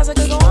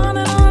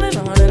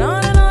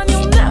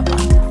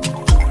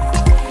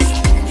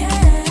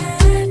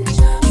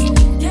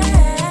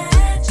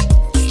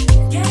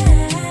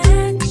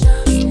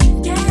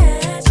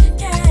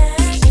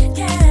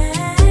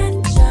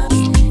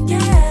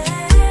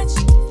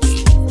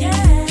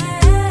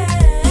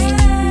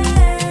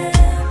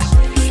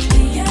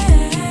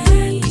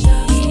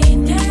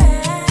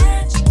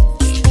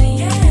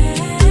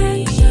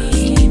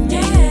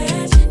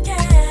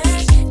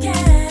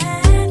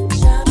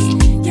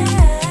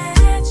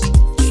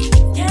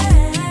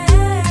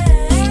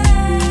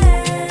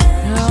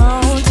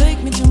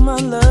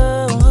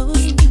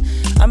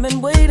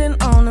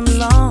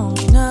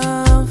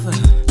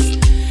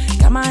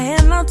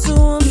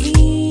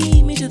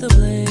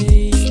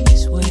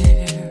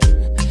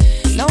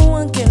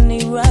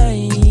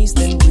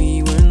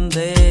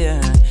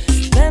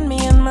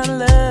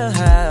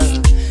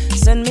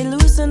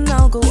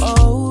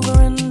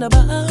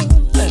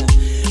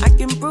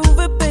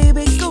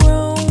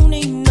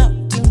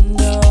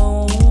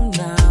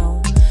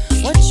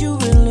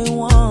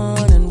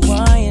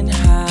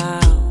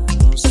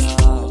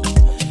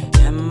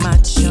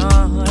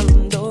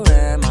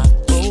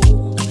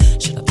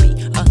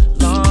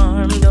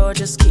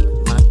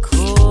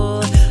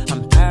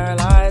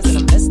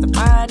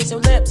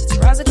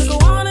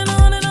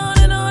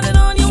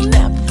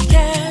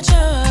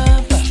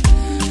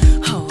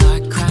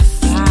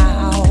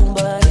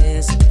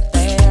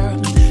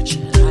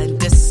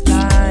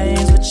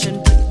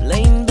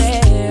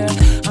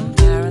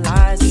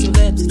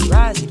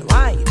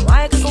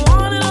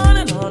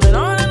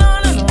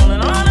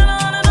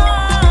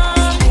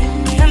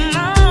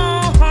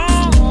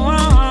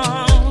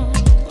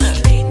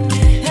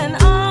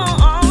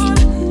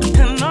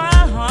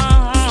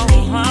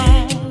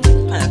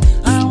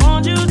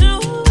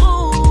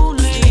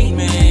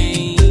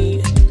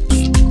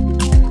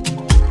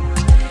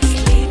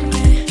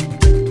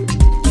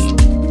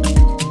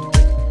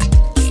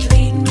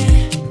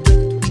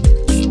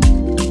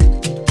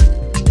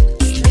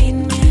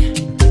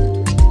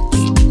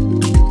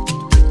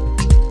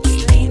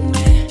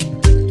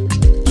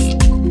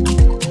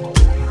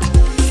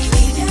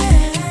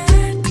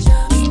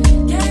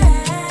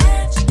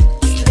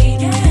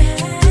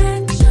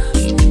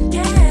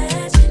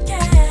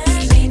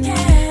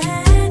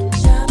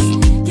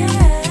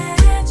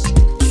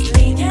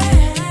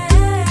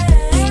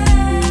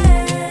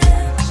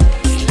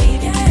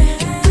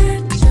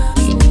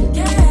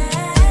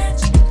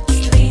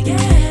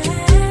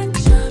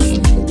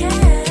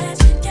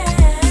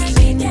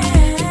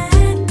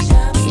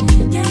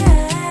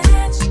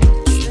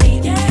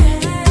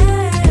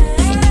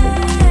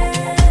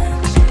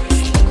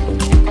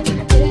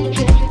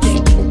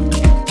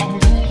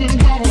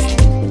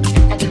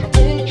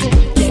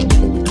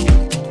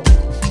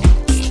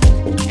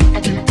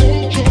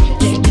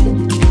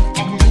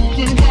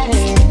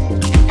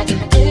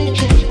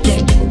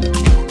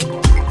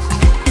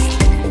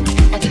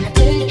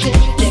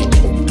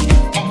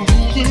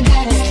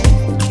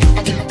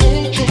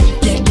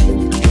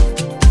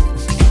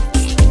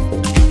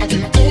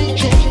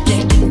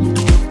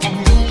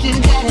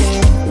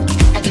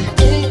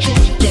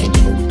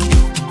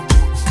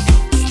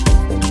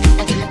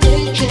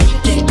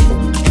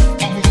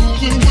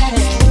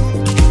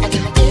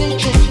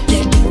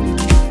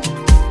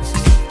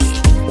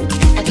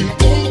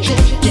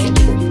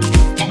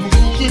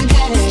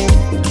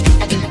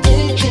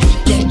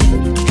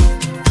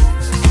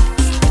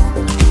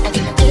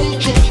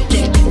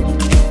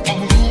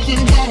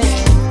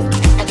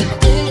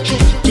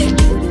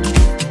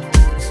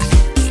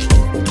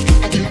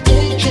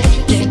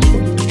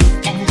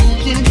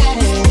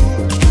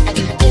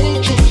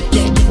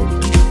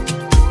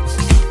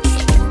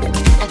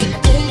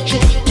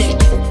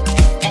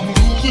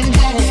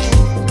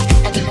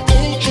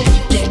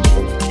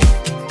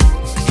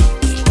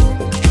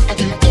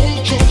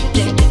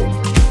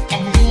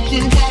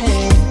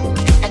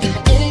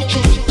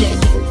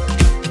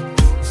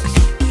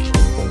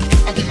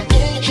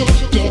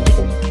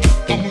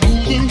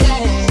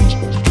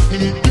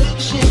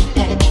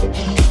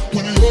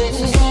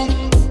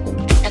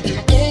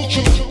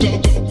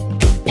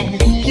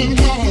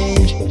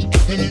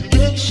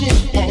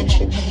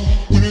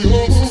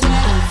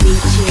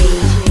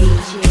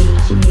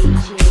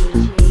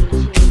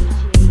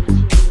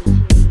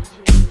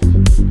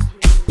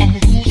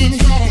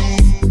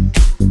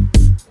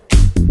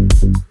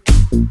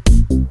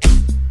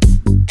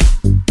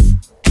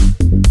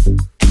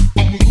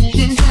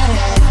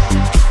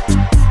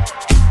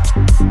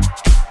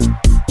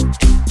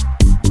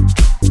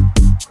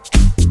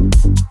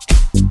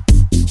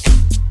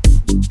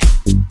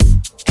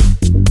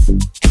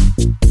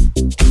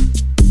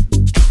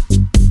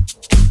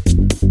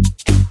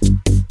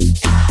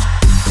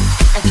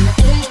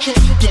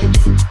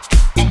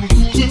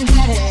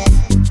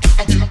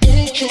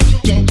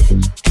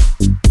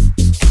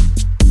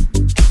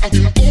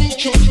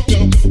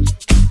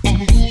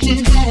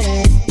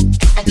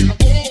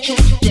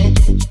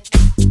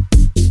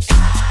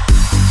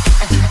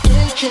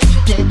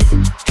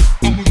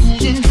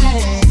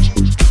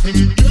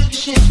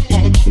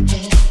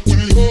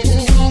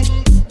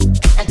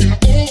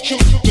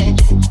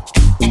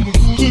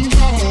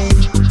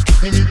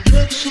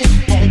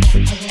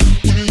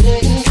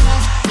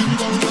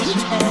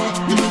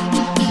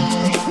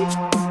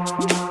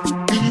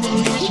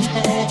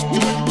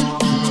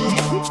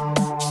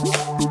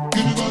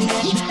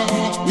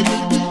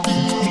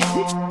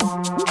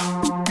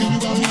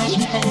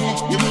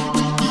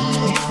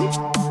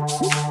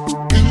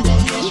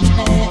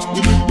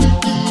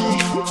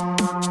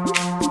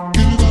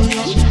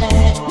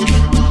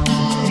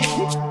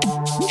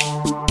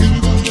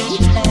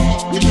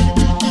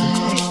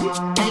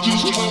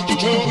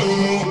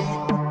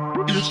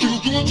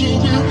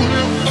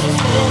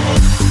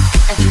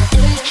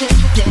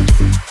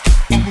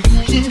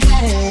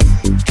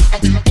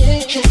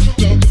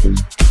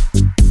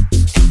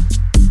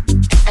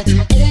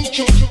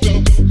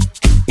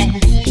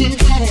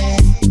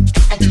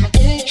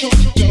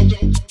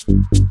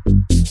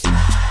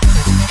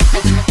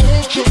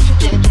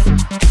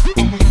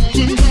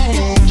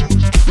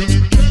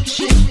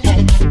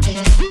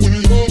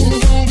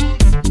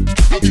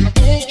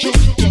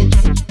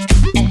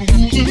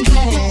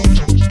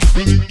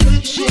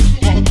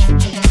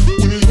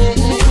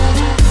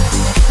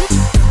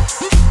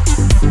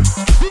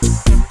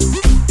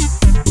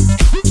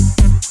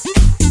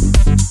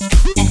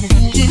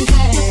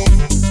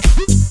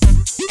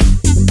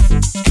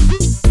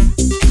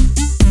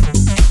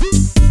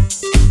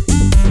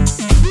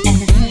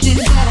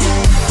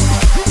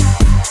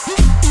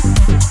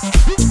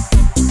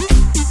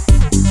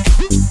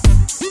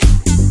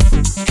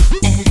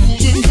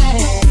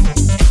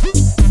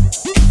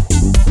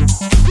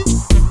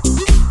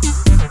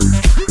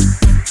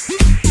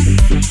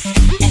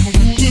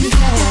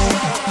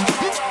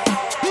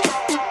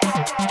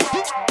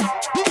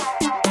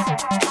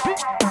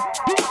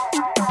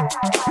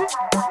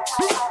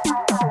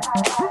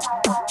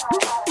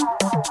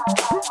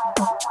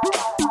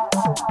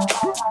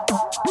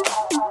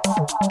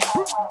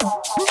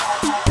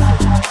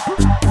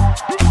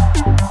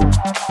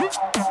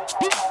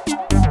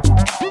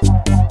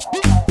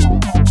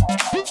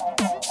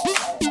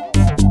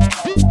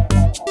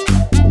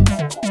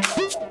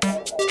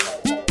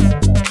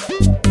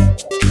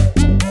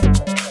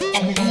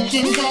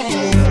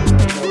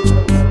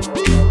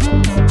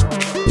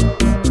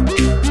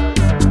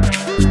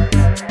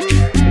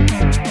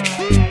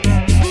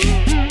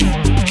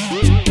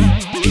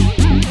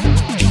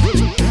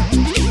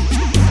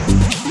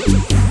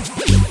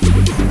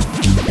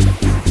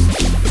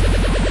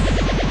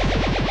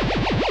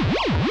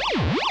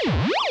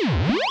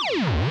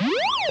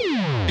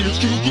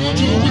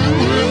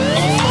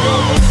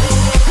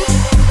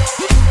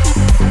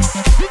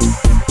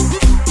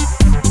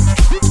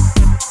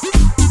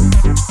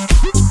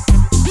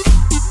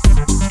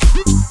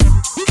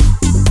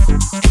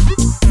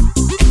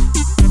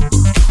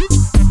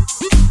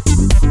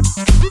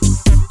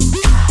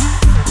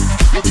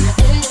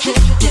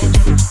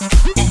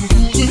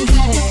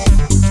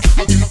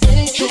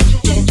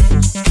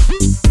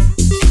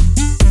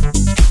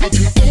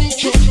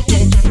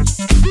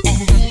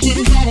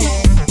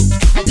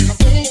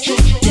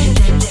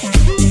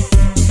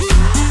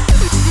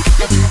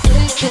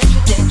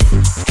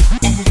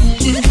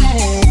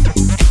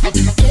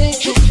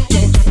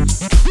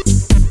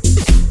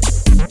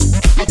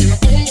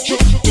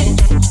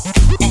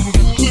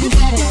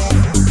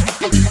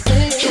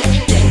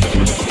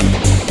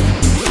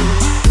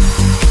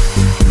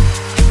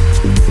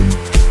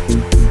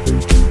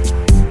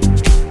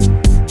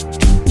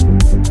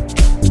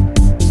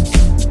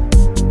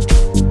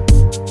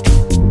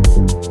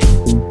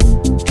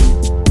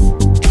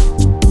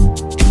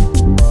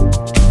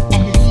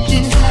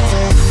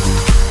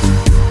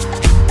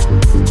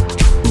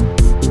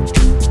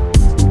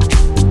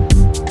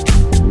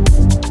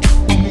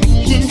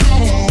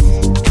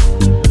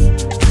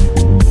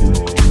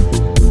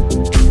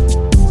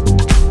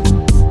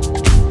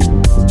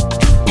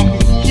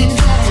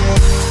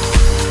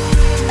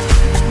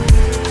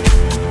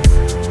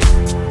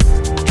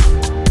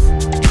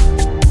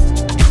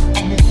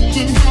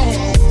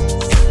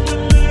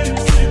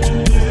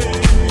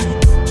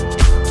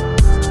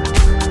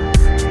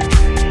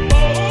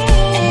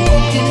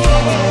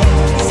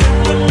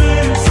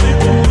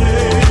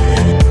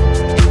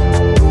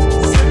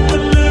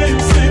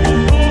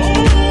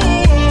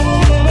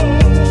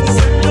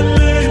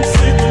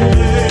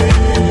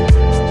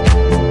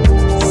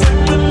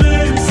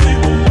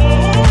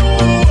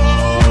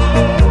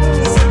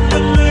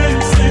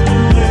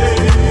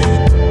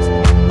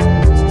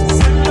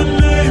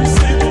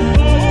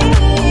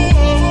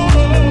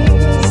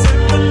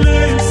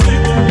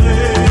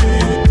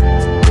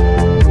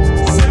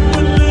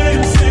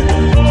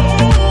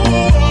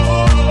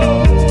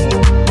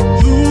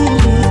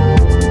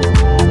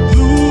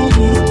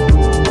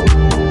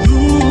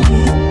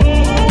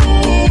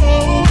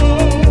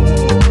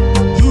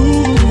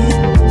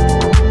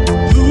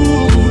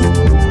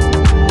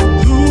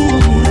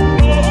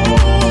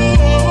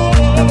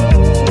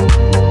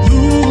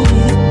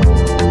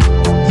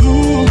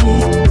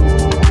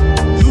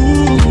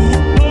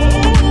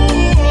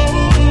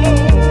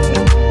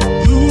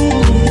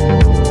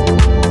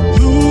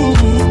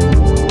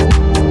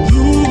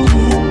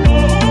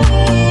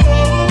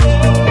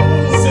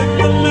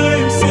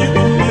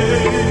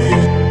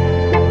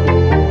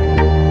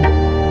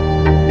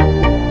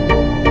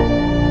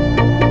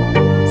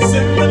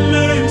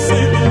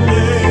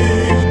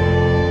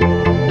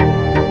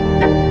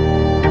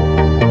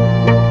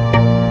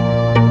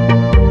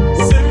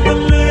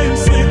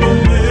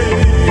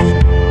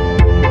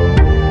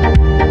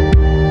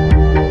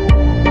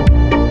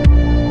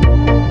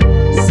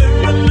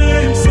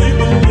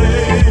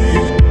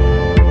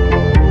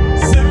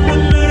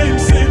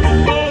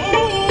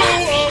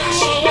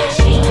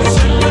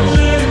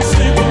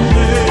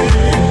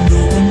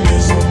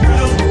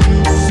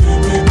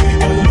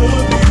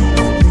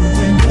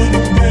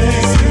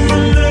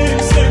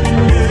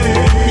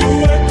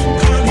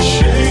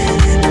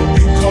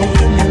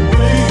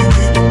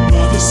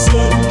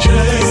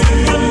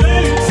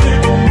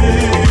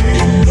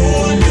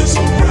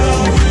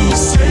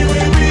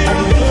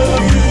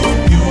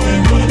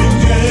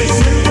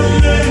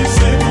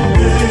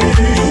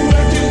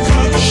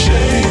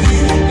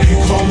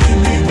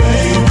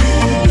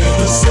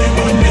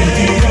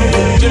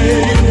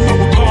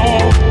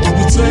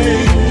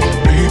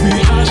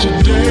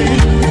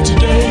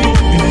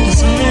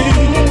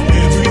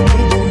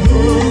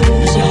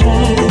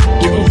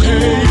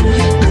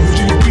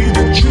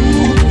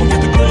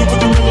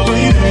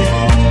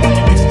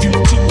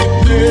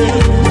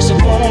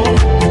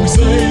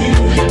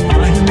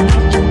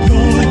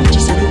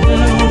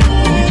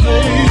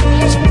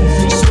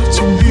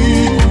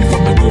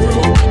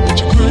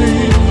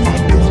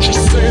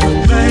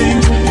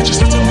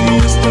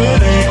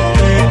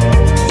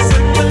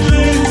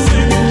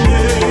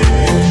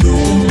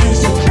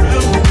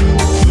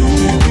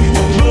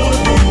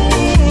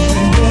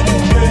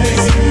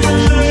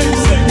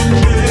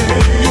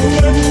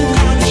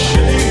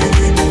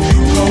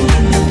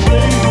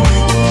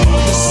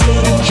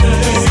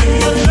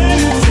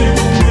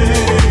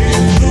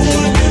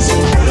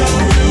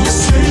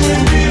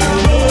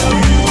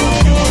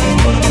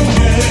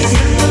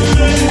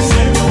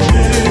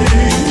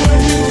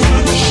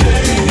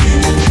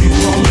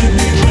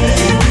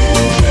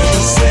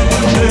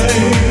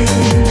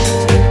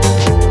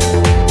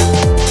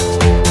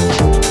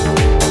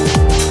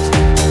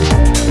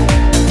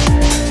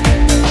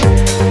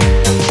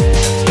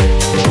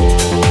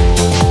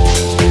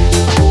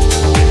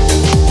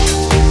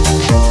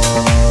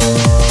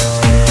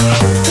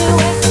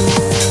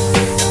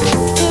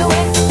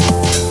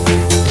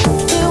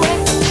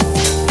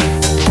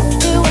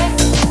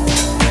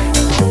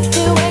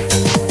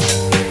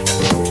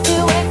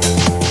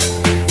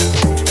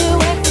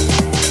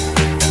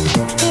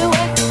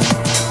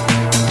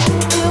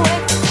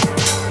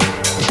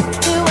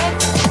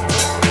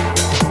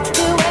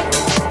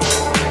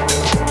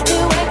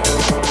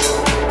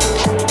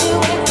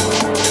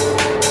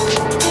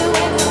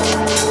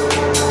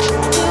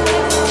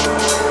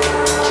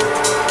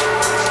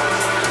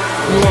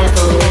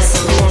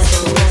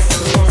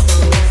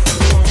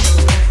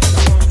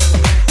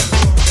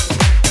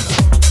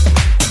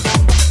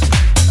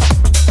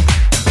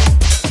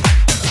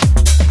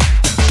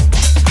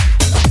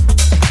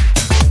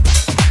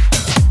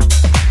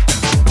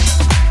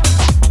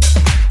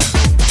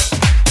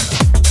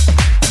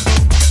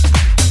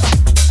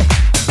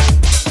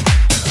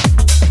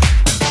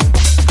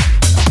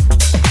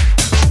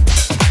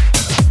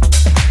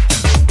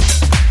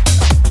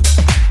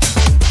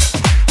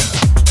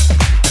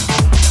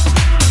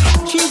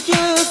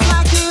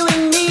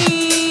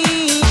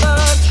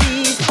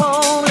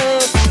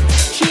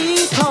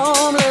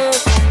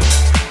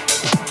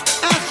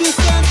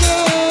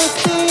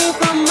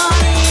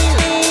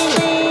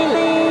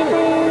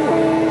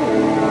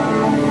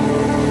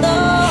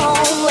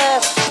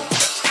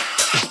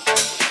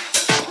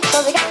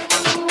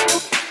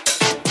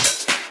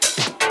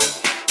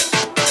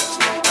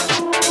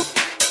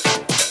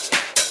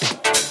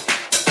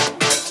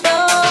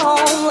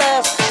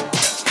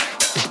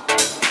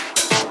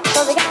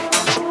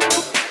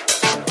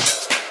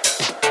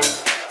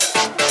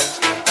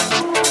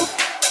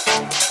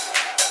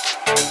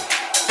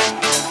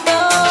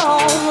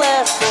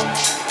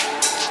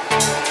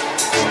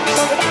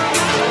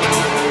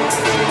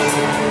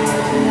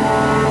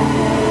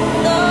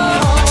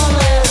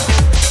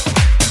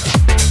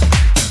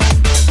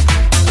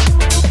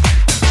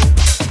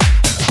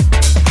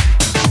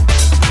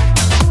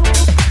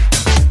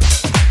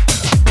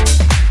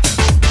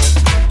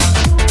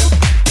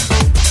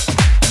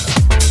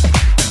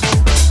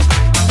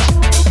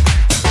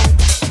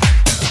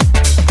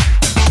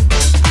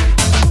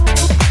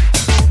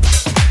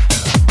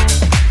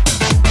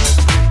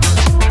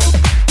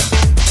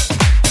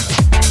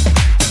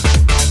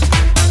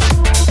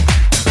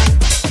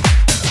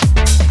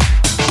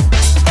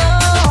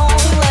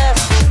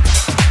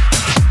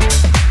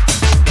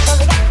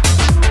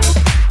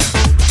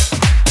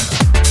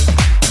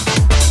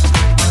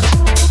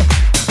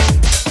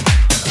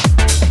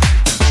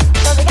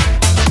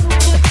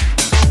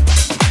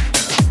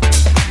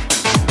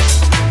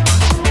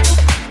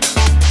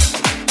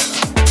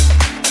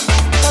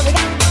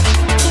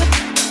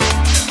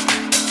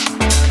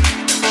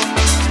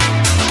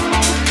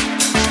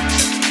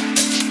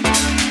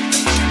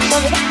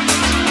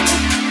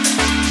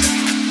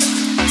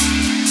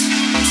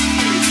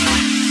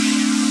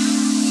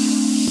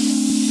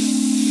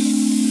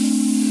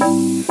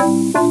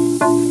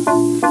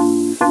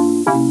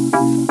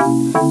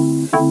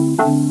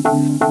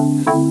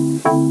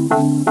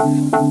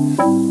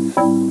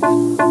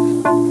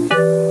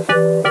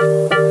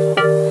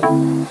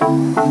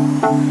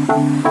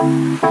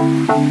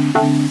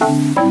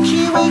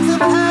She wakes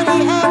up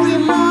early every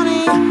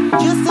morning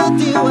just to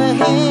do her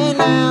hair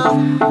now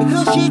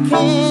because she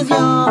cares,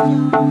 y'all.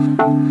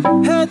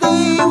 Her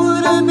day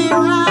wouldn't be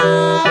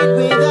right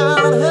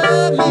without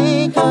her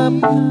makeup.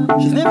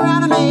 She's never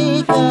out of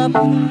makeup.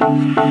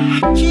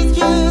 She's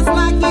just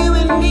like you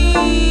and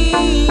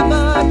me,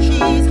 but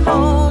she's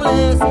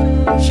homeless.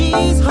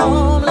 She's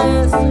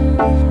homeless.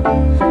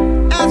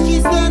 As she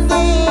stands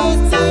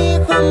there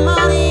saving for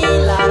money,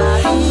 la da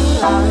dee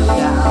la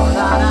da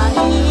la da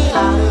dee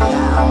la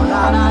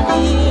la da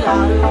dee la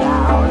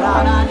la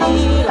da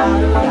dee la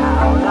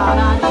la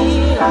da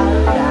dee la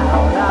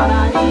la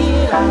da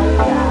dee la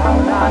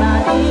la da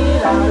dee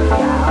la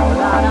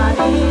la da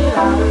dee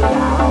la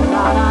la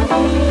da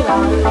dee la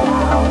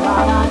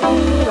la da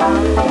dee la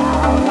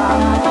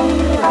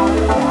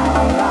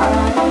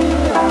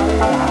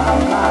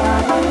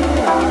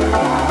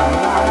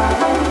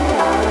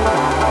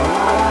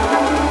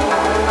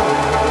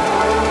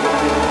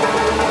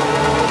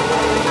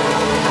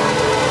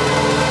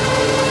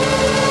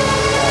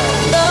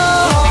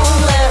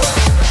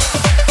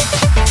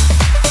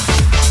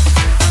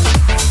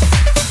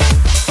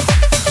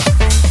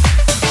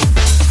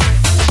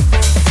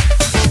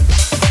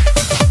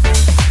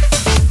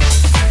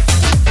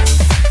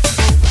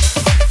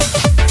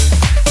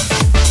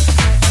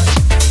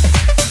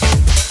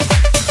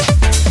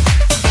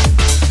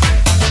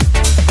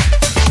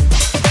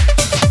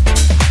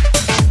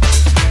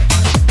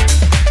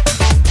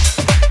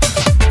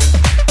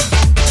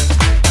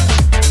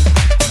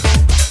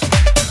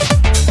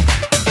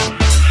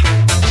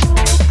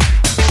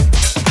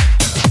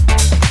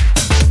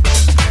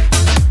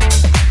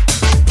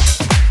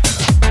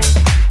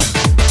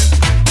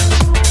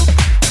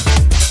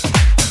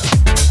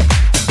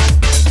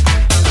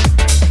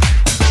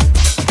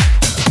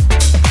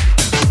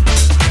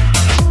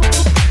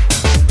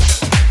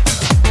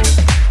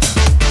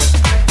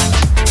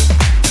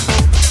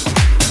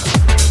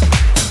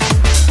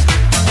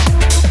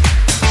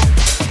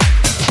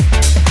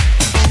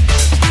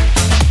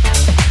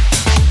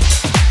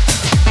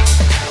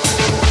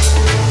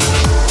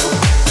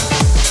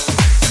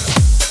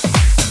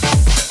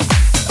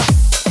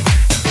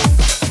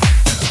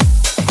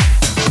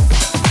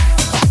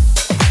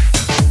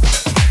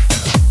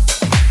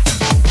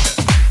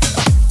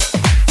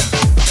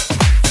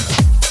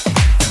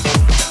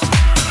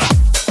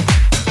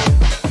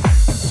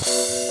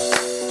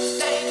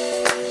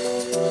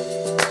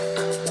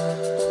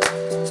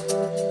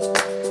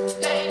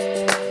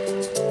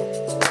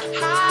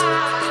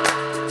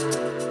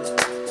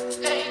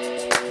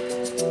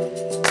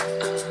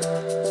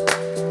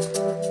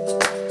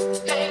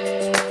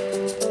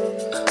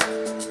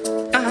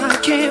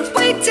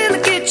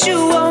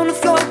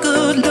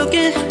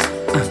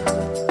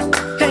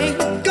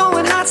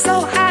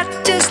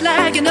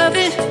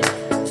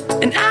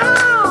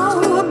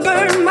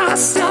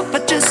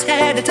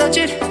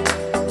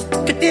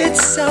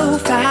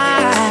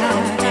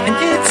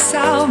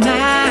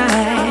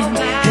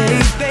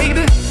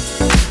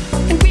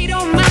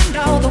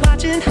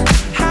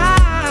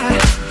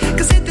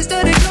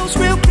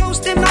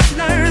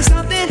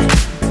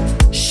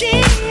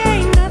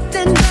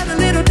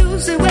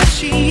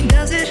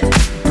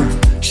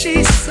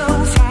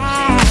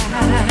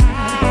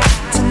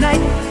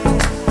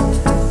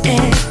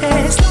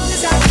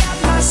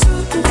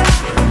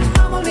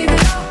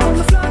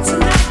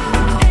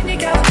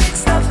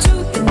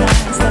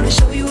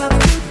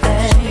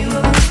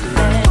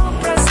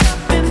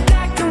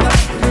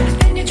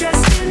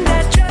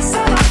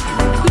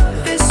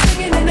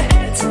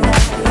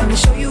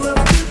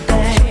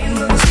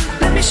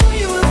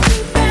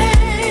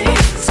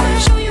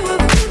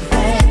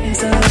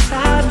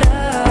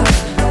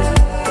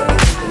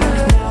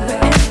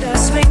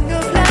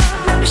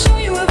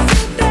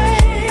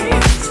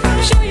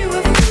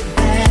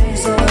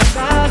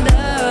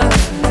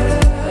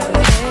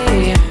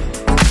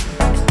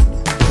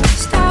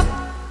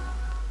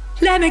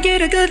Let me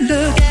get a good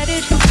look at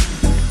it.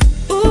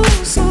 Ooh,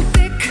 so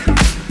thick.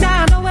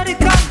 Now I know what they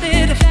call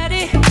it, a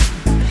fatty.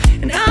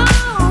 And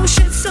oh,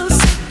 shit, so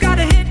sick. Got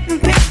a hit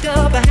and picked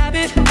up a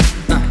habit.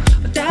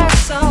 But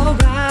that's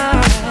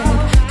alright,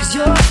 'cause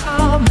you're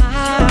all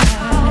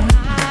mine.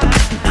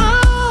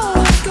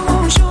 Oh, go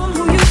on, show 'em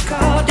who you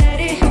call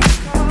daddy.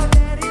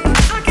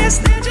 I guess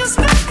they're just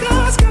my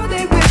cause, girl,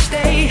 they wish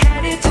they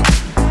had it.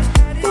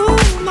 Ooh,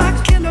 my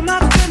killer, my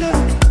thriller.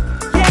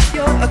 Yeah,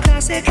 you're a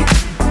classic.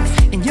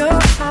 And you're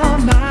all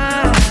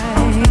mine.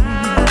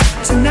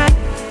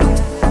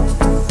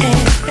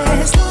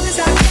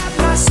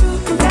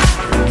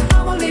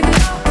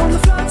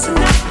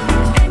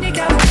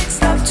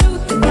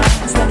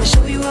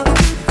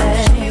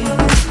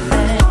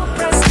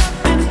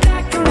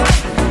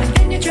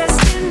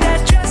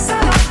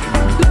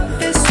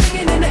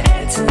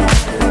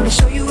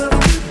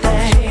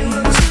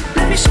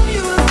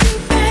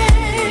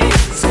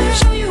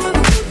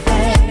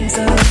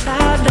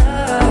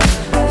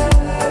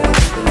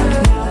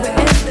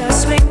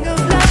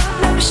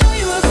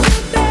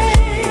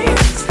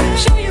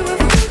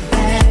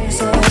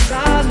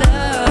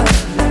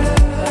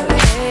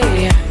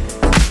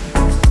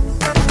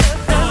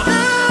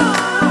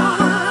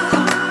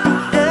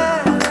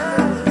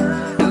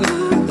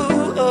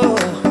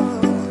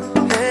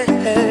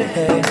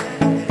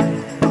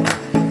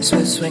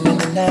 Swinging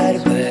the night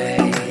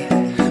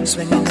away,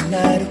 swinging the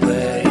night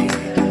away.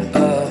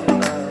 Oh,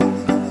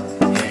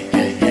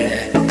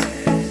 yeah.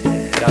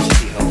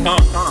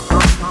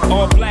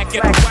 All black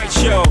at the white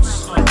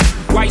shows,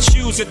 white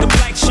shoes at the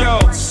black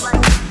shows,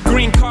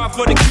 green car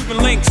for the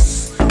Cuban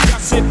links. Y'all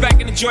sit back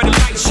and enjoy the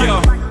light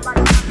show.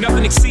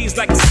 Nothing exceeds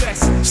like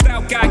success.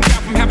 Style guy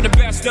got from having the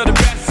best of the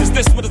best. Is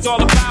this what it's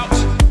all about?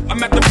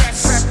 I'm at the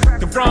rest.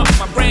 Confront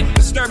my brand,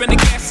 disturbing the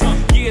guests.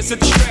 Years of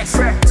the stress,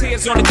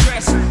 tears on the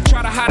dress.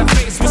 Try to hide a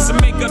face with some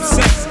makeup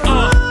sex.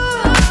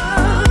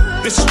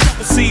 This is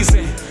trouble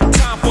season.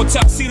 Time for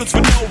tuxedos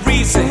for no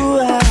reason.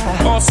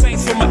 All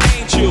saints for my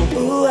angel.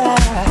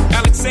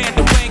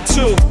 Alexander Wang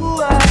too.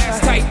 Ass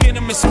tight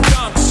denim and some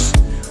dunks.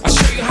 I'll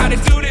show you how to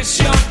do this,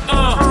 young.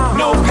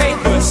 No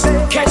papers,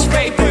 catch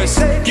papers,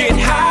 get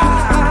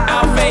high.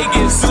 Out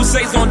Vegas,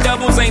 Sousa's on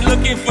doubles, ain't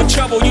looking for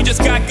trouble. You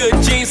just got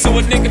good genes, so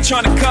a nigga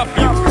tryna cuff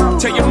you.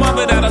 Tell your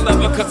mother that I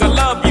love her, cause I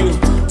love you.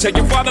 Tell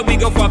your father we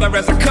go father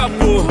as a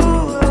couple.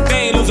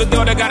 They ain't lose a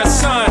daughter, got a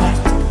son.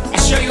 I'll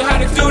show you how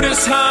to do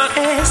this, huh?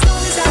 As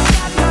long as I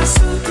got my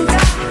suit and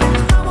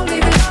tie, I won't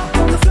leave it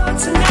all on the floor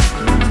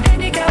tonight.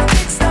 And you got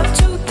fixed up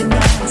to the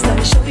nines. Let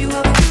me show you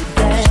a few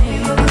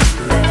things.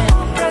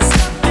 All dressed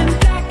up in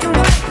black and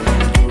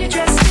white, and you're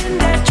dressed in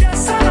that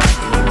dress I like.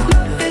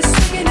 Love is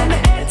swinging in the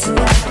air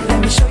tonight. Let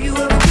me show you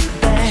a few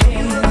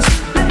things.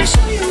 Let me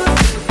show you a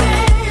few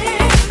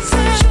things.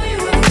 Show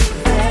you a few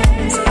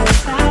things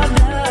about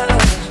love.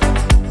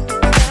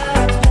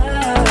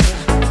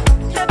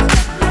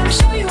 Let me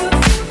show you a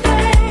few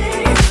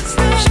things.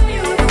 Show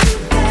you a few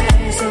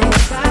things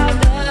about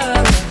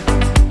love.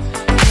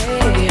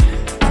 Hey.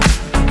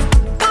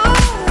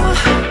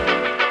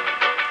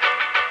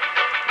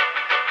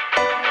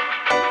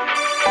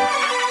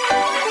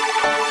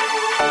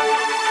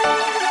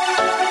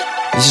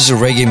 This is a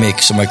reggae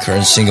mix of my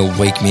current single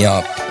 "Wake Me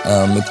Up."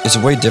 It's a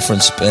very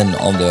different spin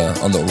on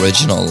the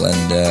original,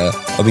 and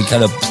I've been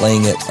kind of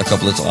playing it a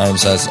couple of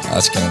times as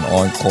kind of an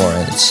encore,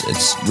 and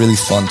it's really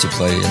fun to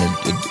play, and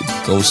it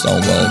goes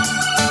down well.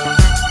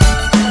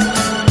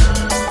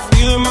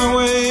 Feeling my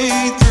way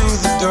through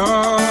the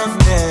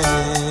darkness,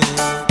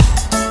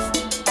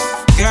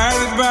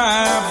 guided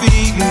by a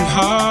beating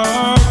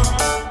heart.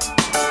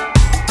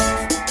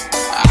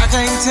 I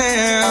can't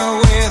tell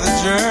where the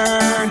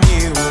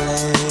journey will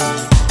end,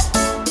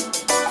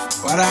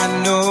 but I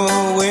know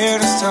where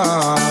to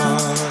start.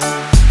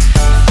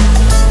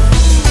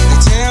 They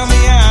tell me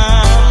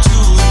I'm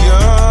too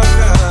young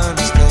to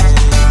understand.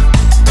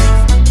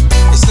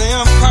 They say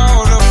I'm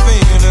caught up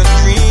in a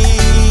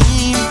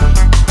dream.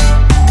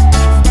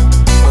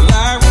 Well,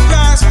 life will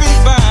pass me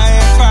by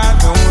if I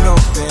don't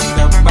open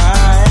up my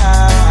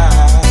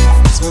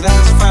eyes. So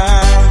that's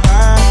fine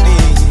by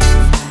me.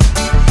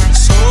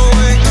 So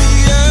wake me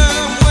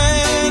up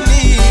when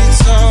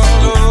it's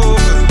all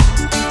over,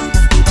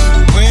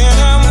 when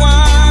I'm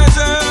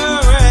wiser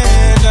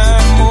and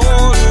I'm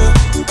older.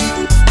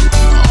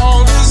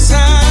 All this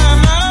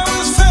time I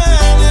was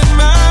finding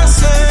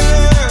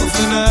myself,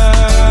 and I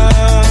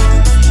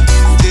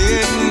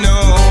didn't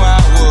know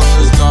I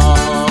was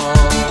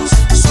lost.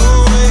 So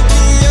wake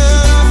me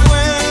up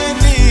when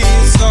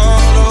it's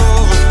all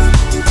over,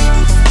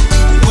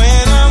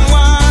 when I'm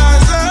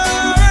wiser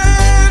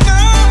and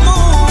I'm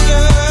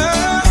older.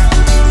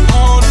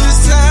 All this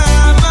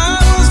time I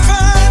was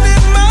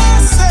finding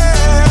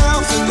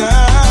myself, and I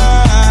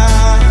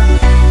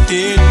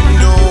didn't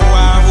know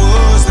I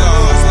was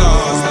lost,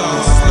 lost,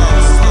 lost,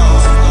 lost,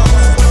 lost,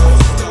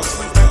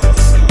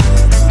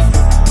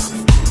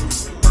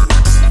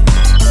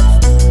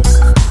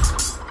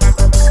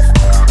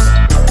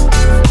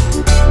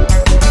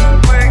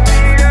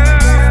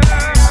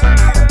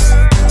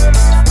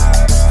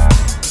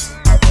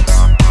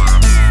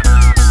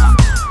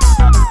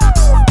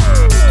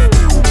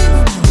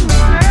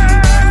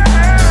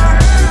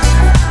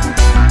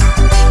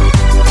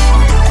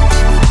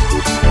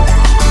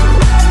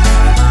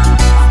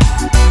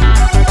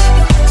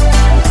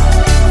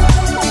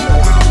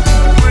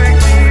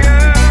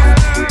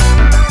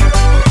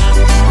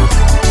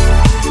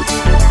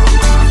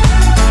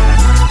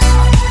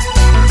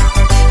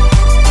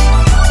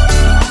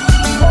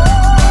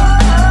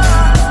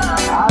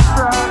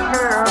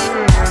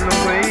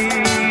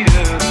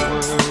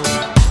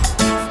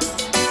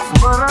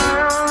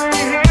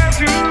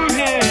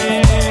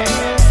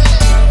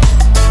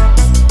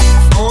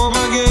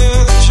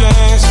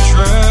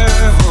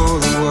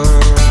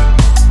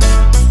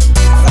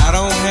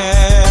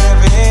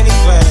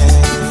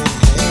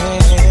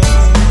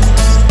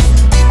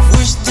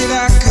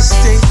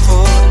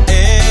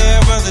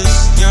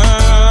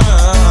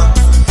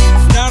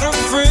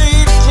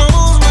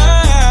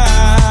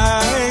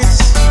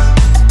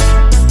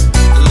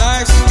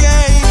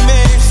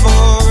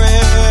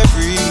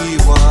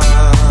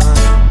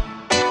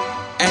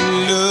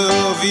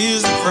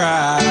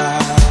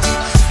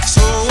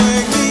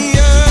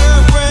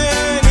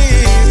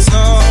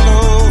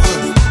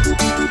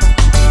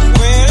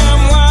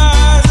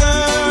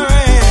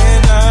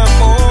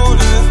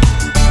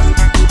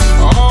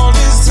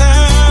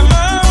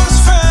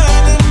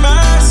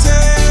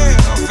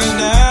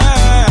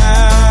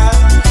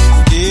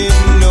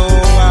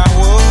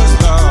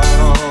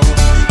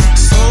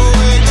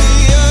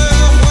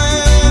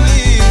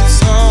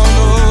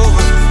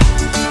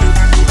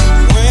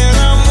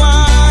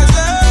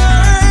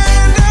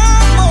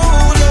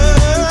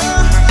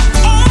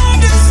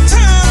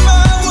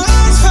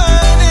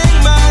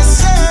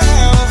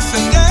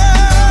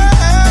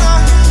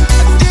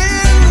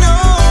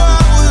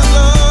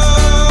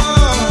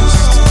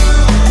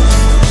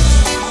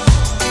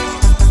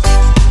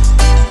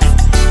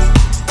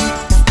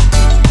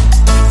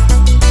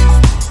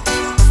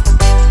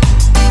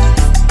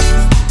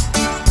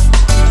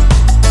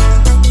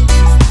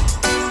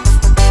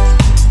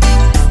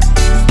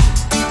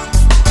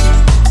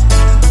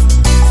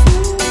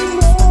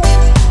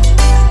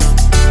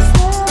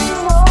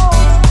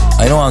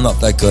 I'm not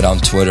that good on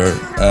Twitter.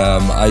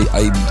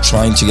 I'm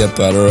trying to get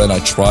better, and I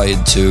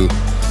tried to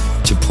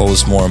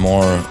post more and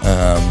more.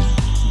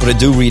 But I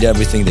do read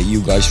everything that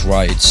you guys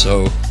write,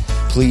 so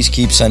please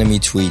keep sending me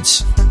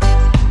tweets.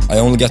 I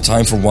only got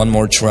time for one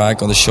more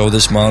track on the show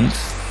this month.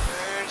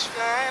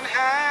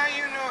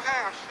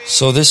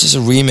 So this is a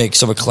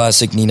remix of a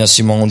classic Nina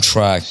Simone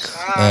track,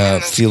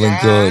 Feeling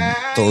Good.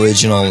 The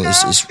original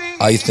is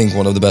I think,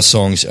 one of the best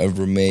songs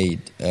ever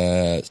made.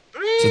 So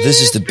this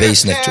is the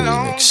Bass Nectar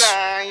remix.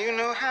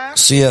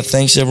 So yeah,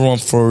 thanks everyone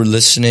for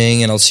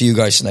listening, and I'll see you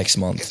guys next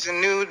month. It's a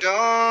new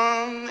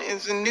dawn,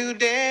 it's a new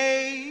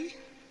day.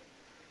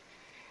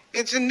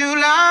 It's a new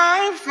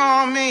life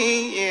for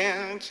me,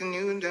 yeah. It's a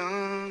new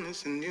dawn,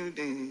 it's a new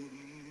day.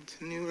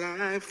 It's a new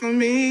life for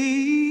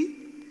me.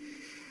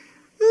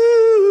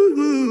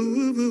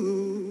 Ooh,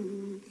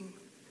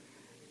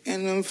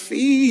 and I'm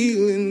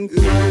feeling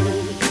good.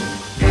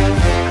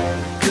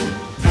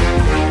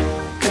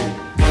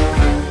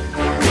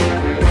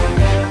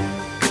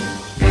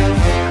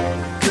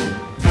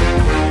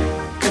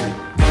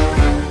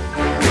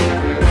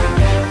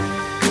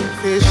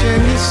 Fish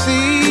in the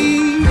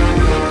sea,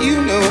 you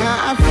know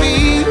how I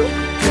feel.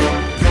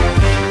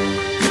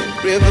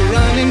 River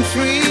running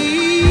free.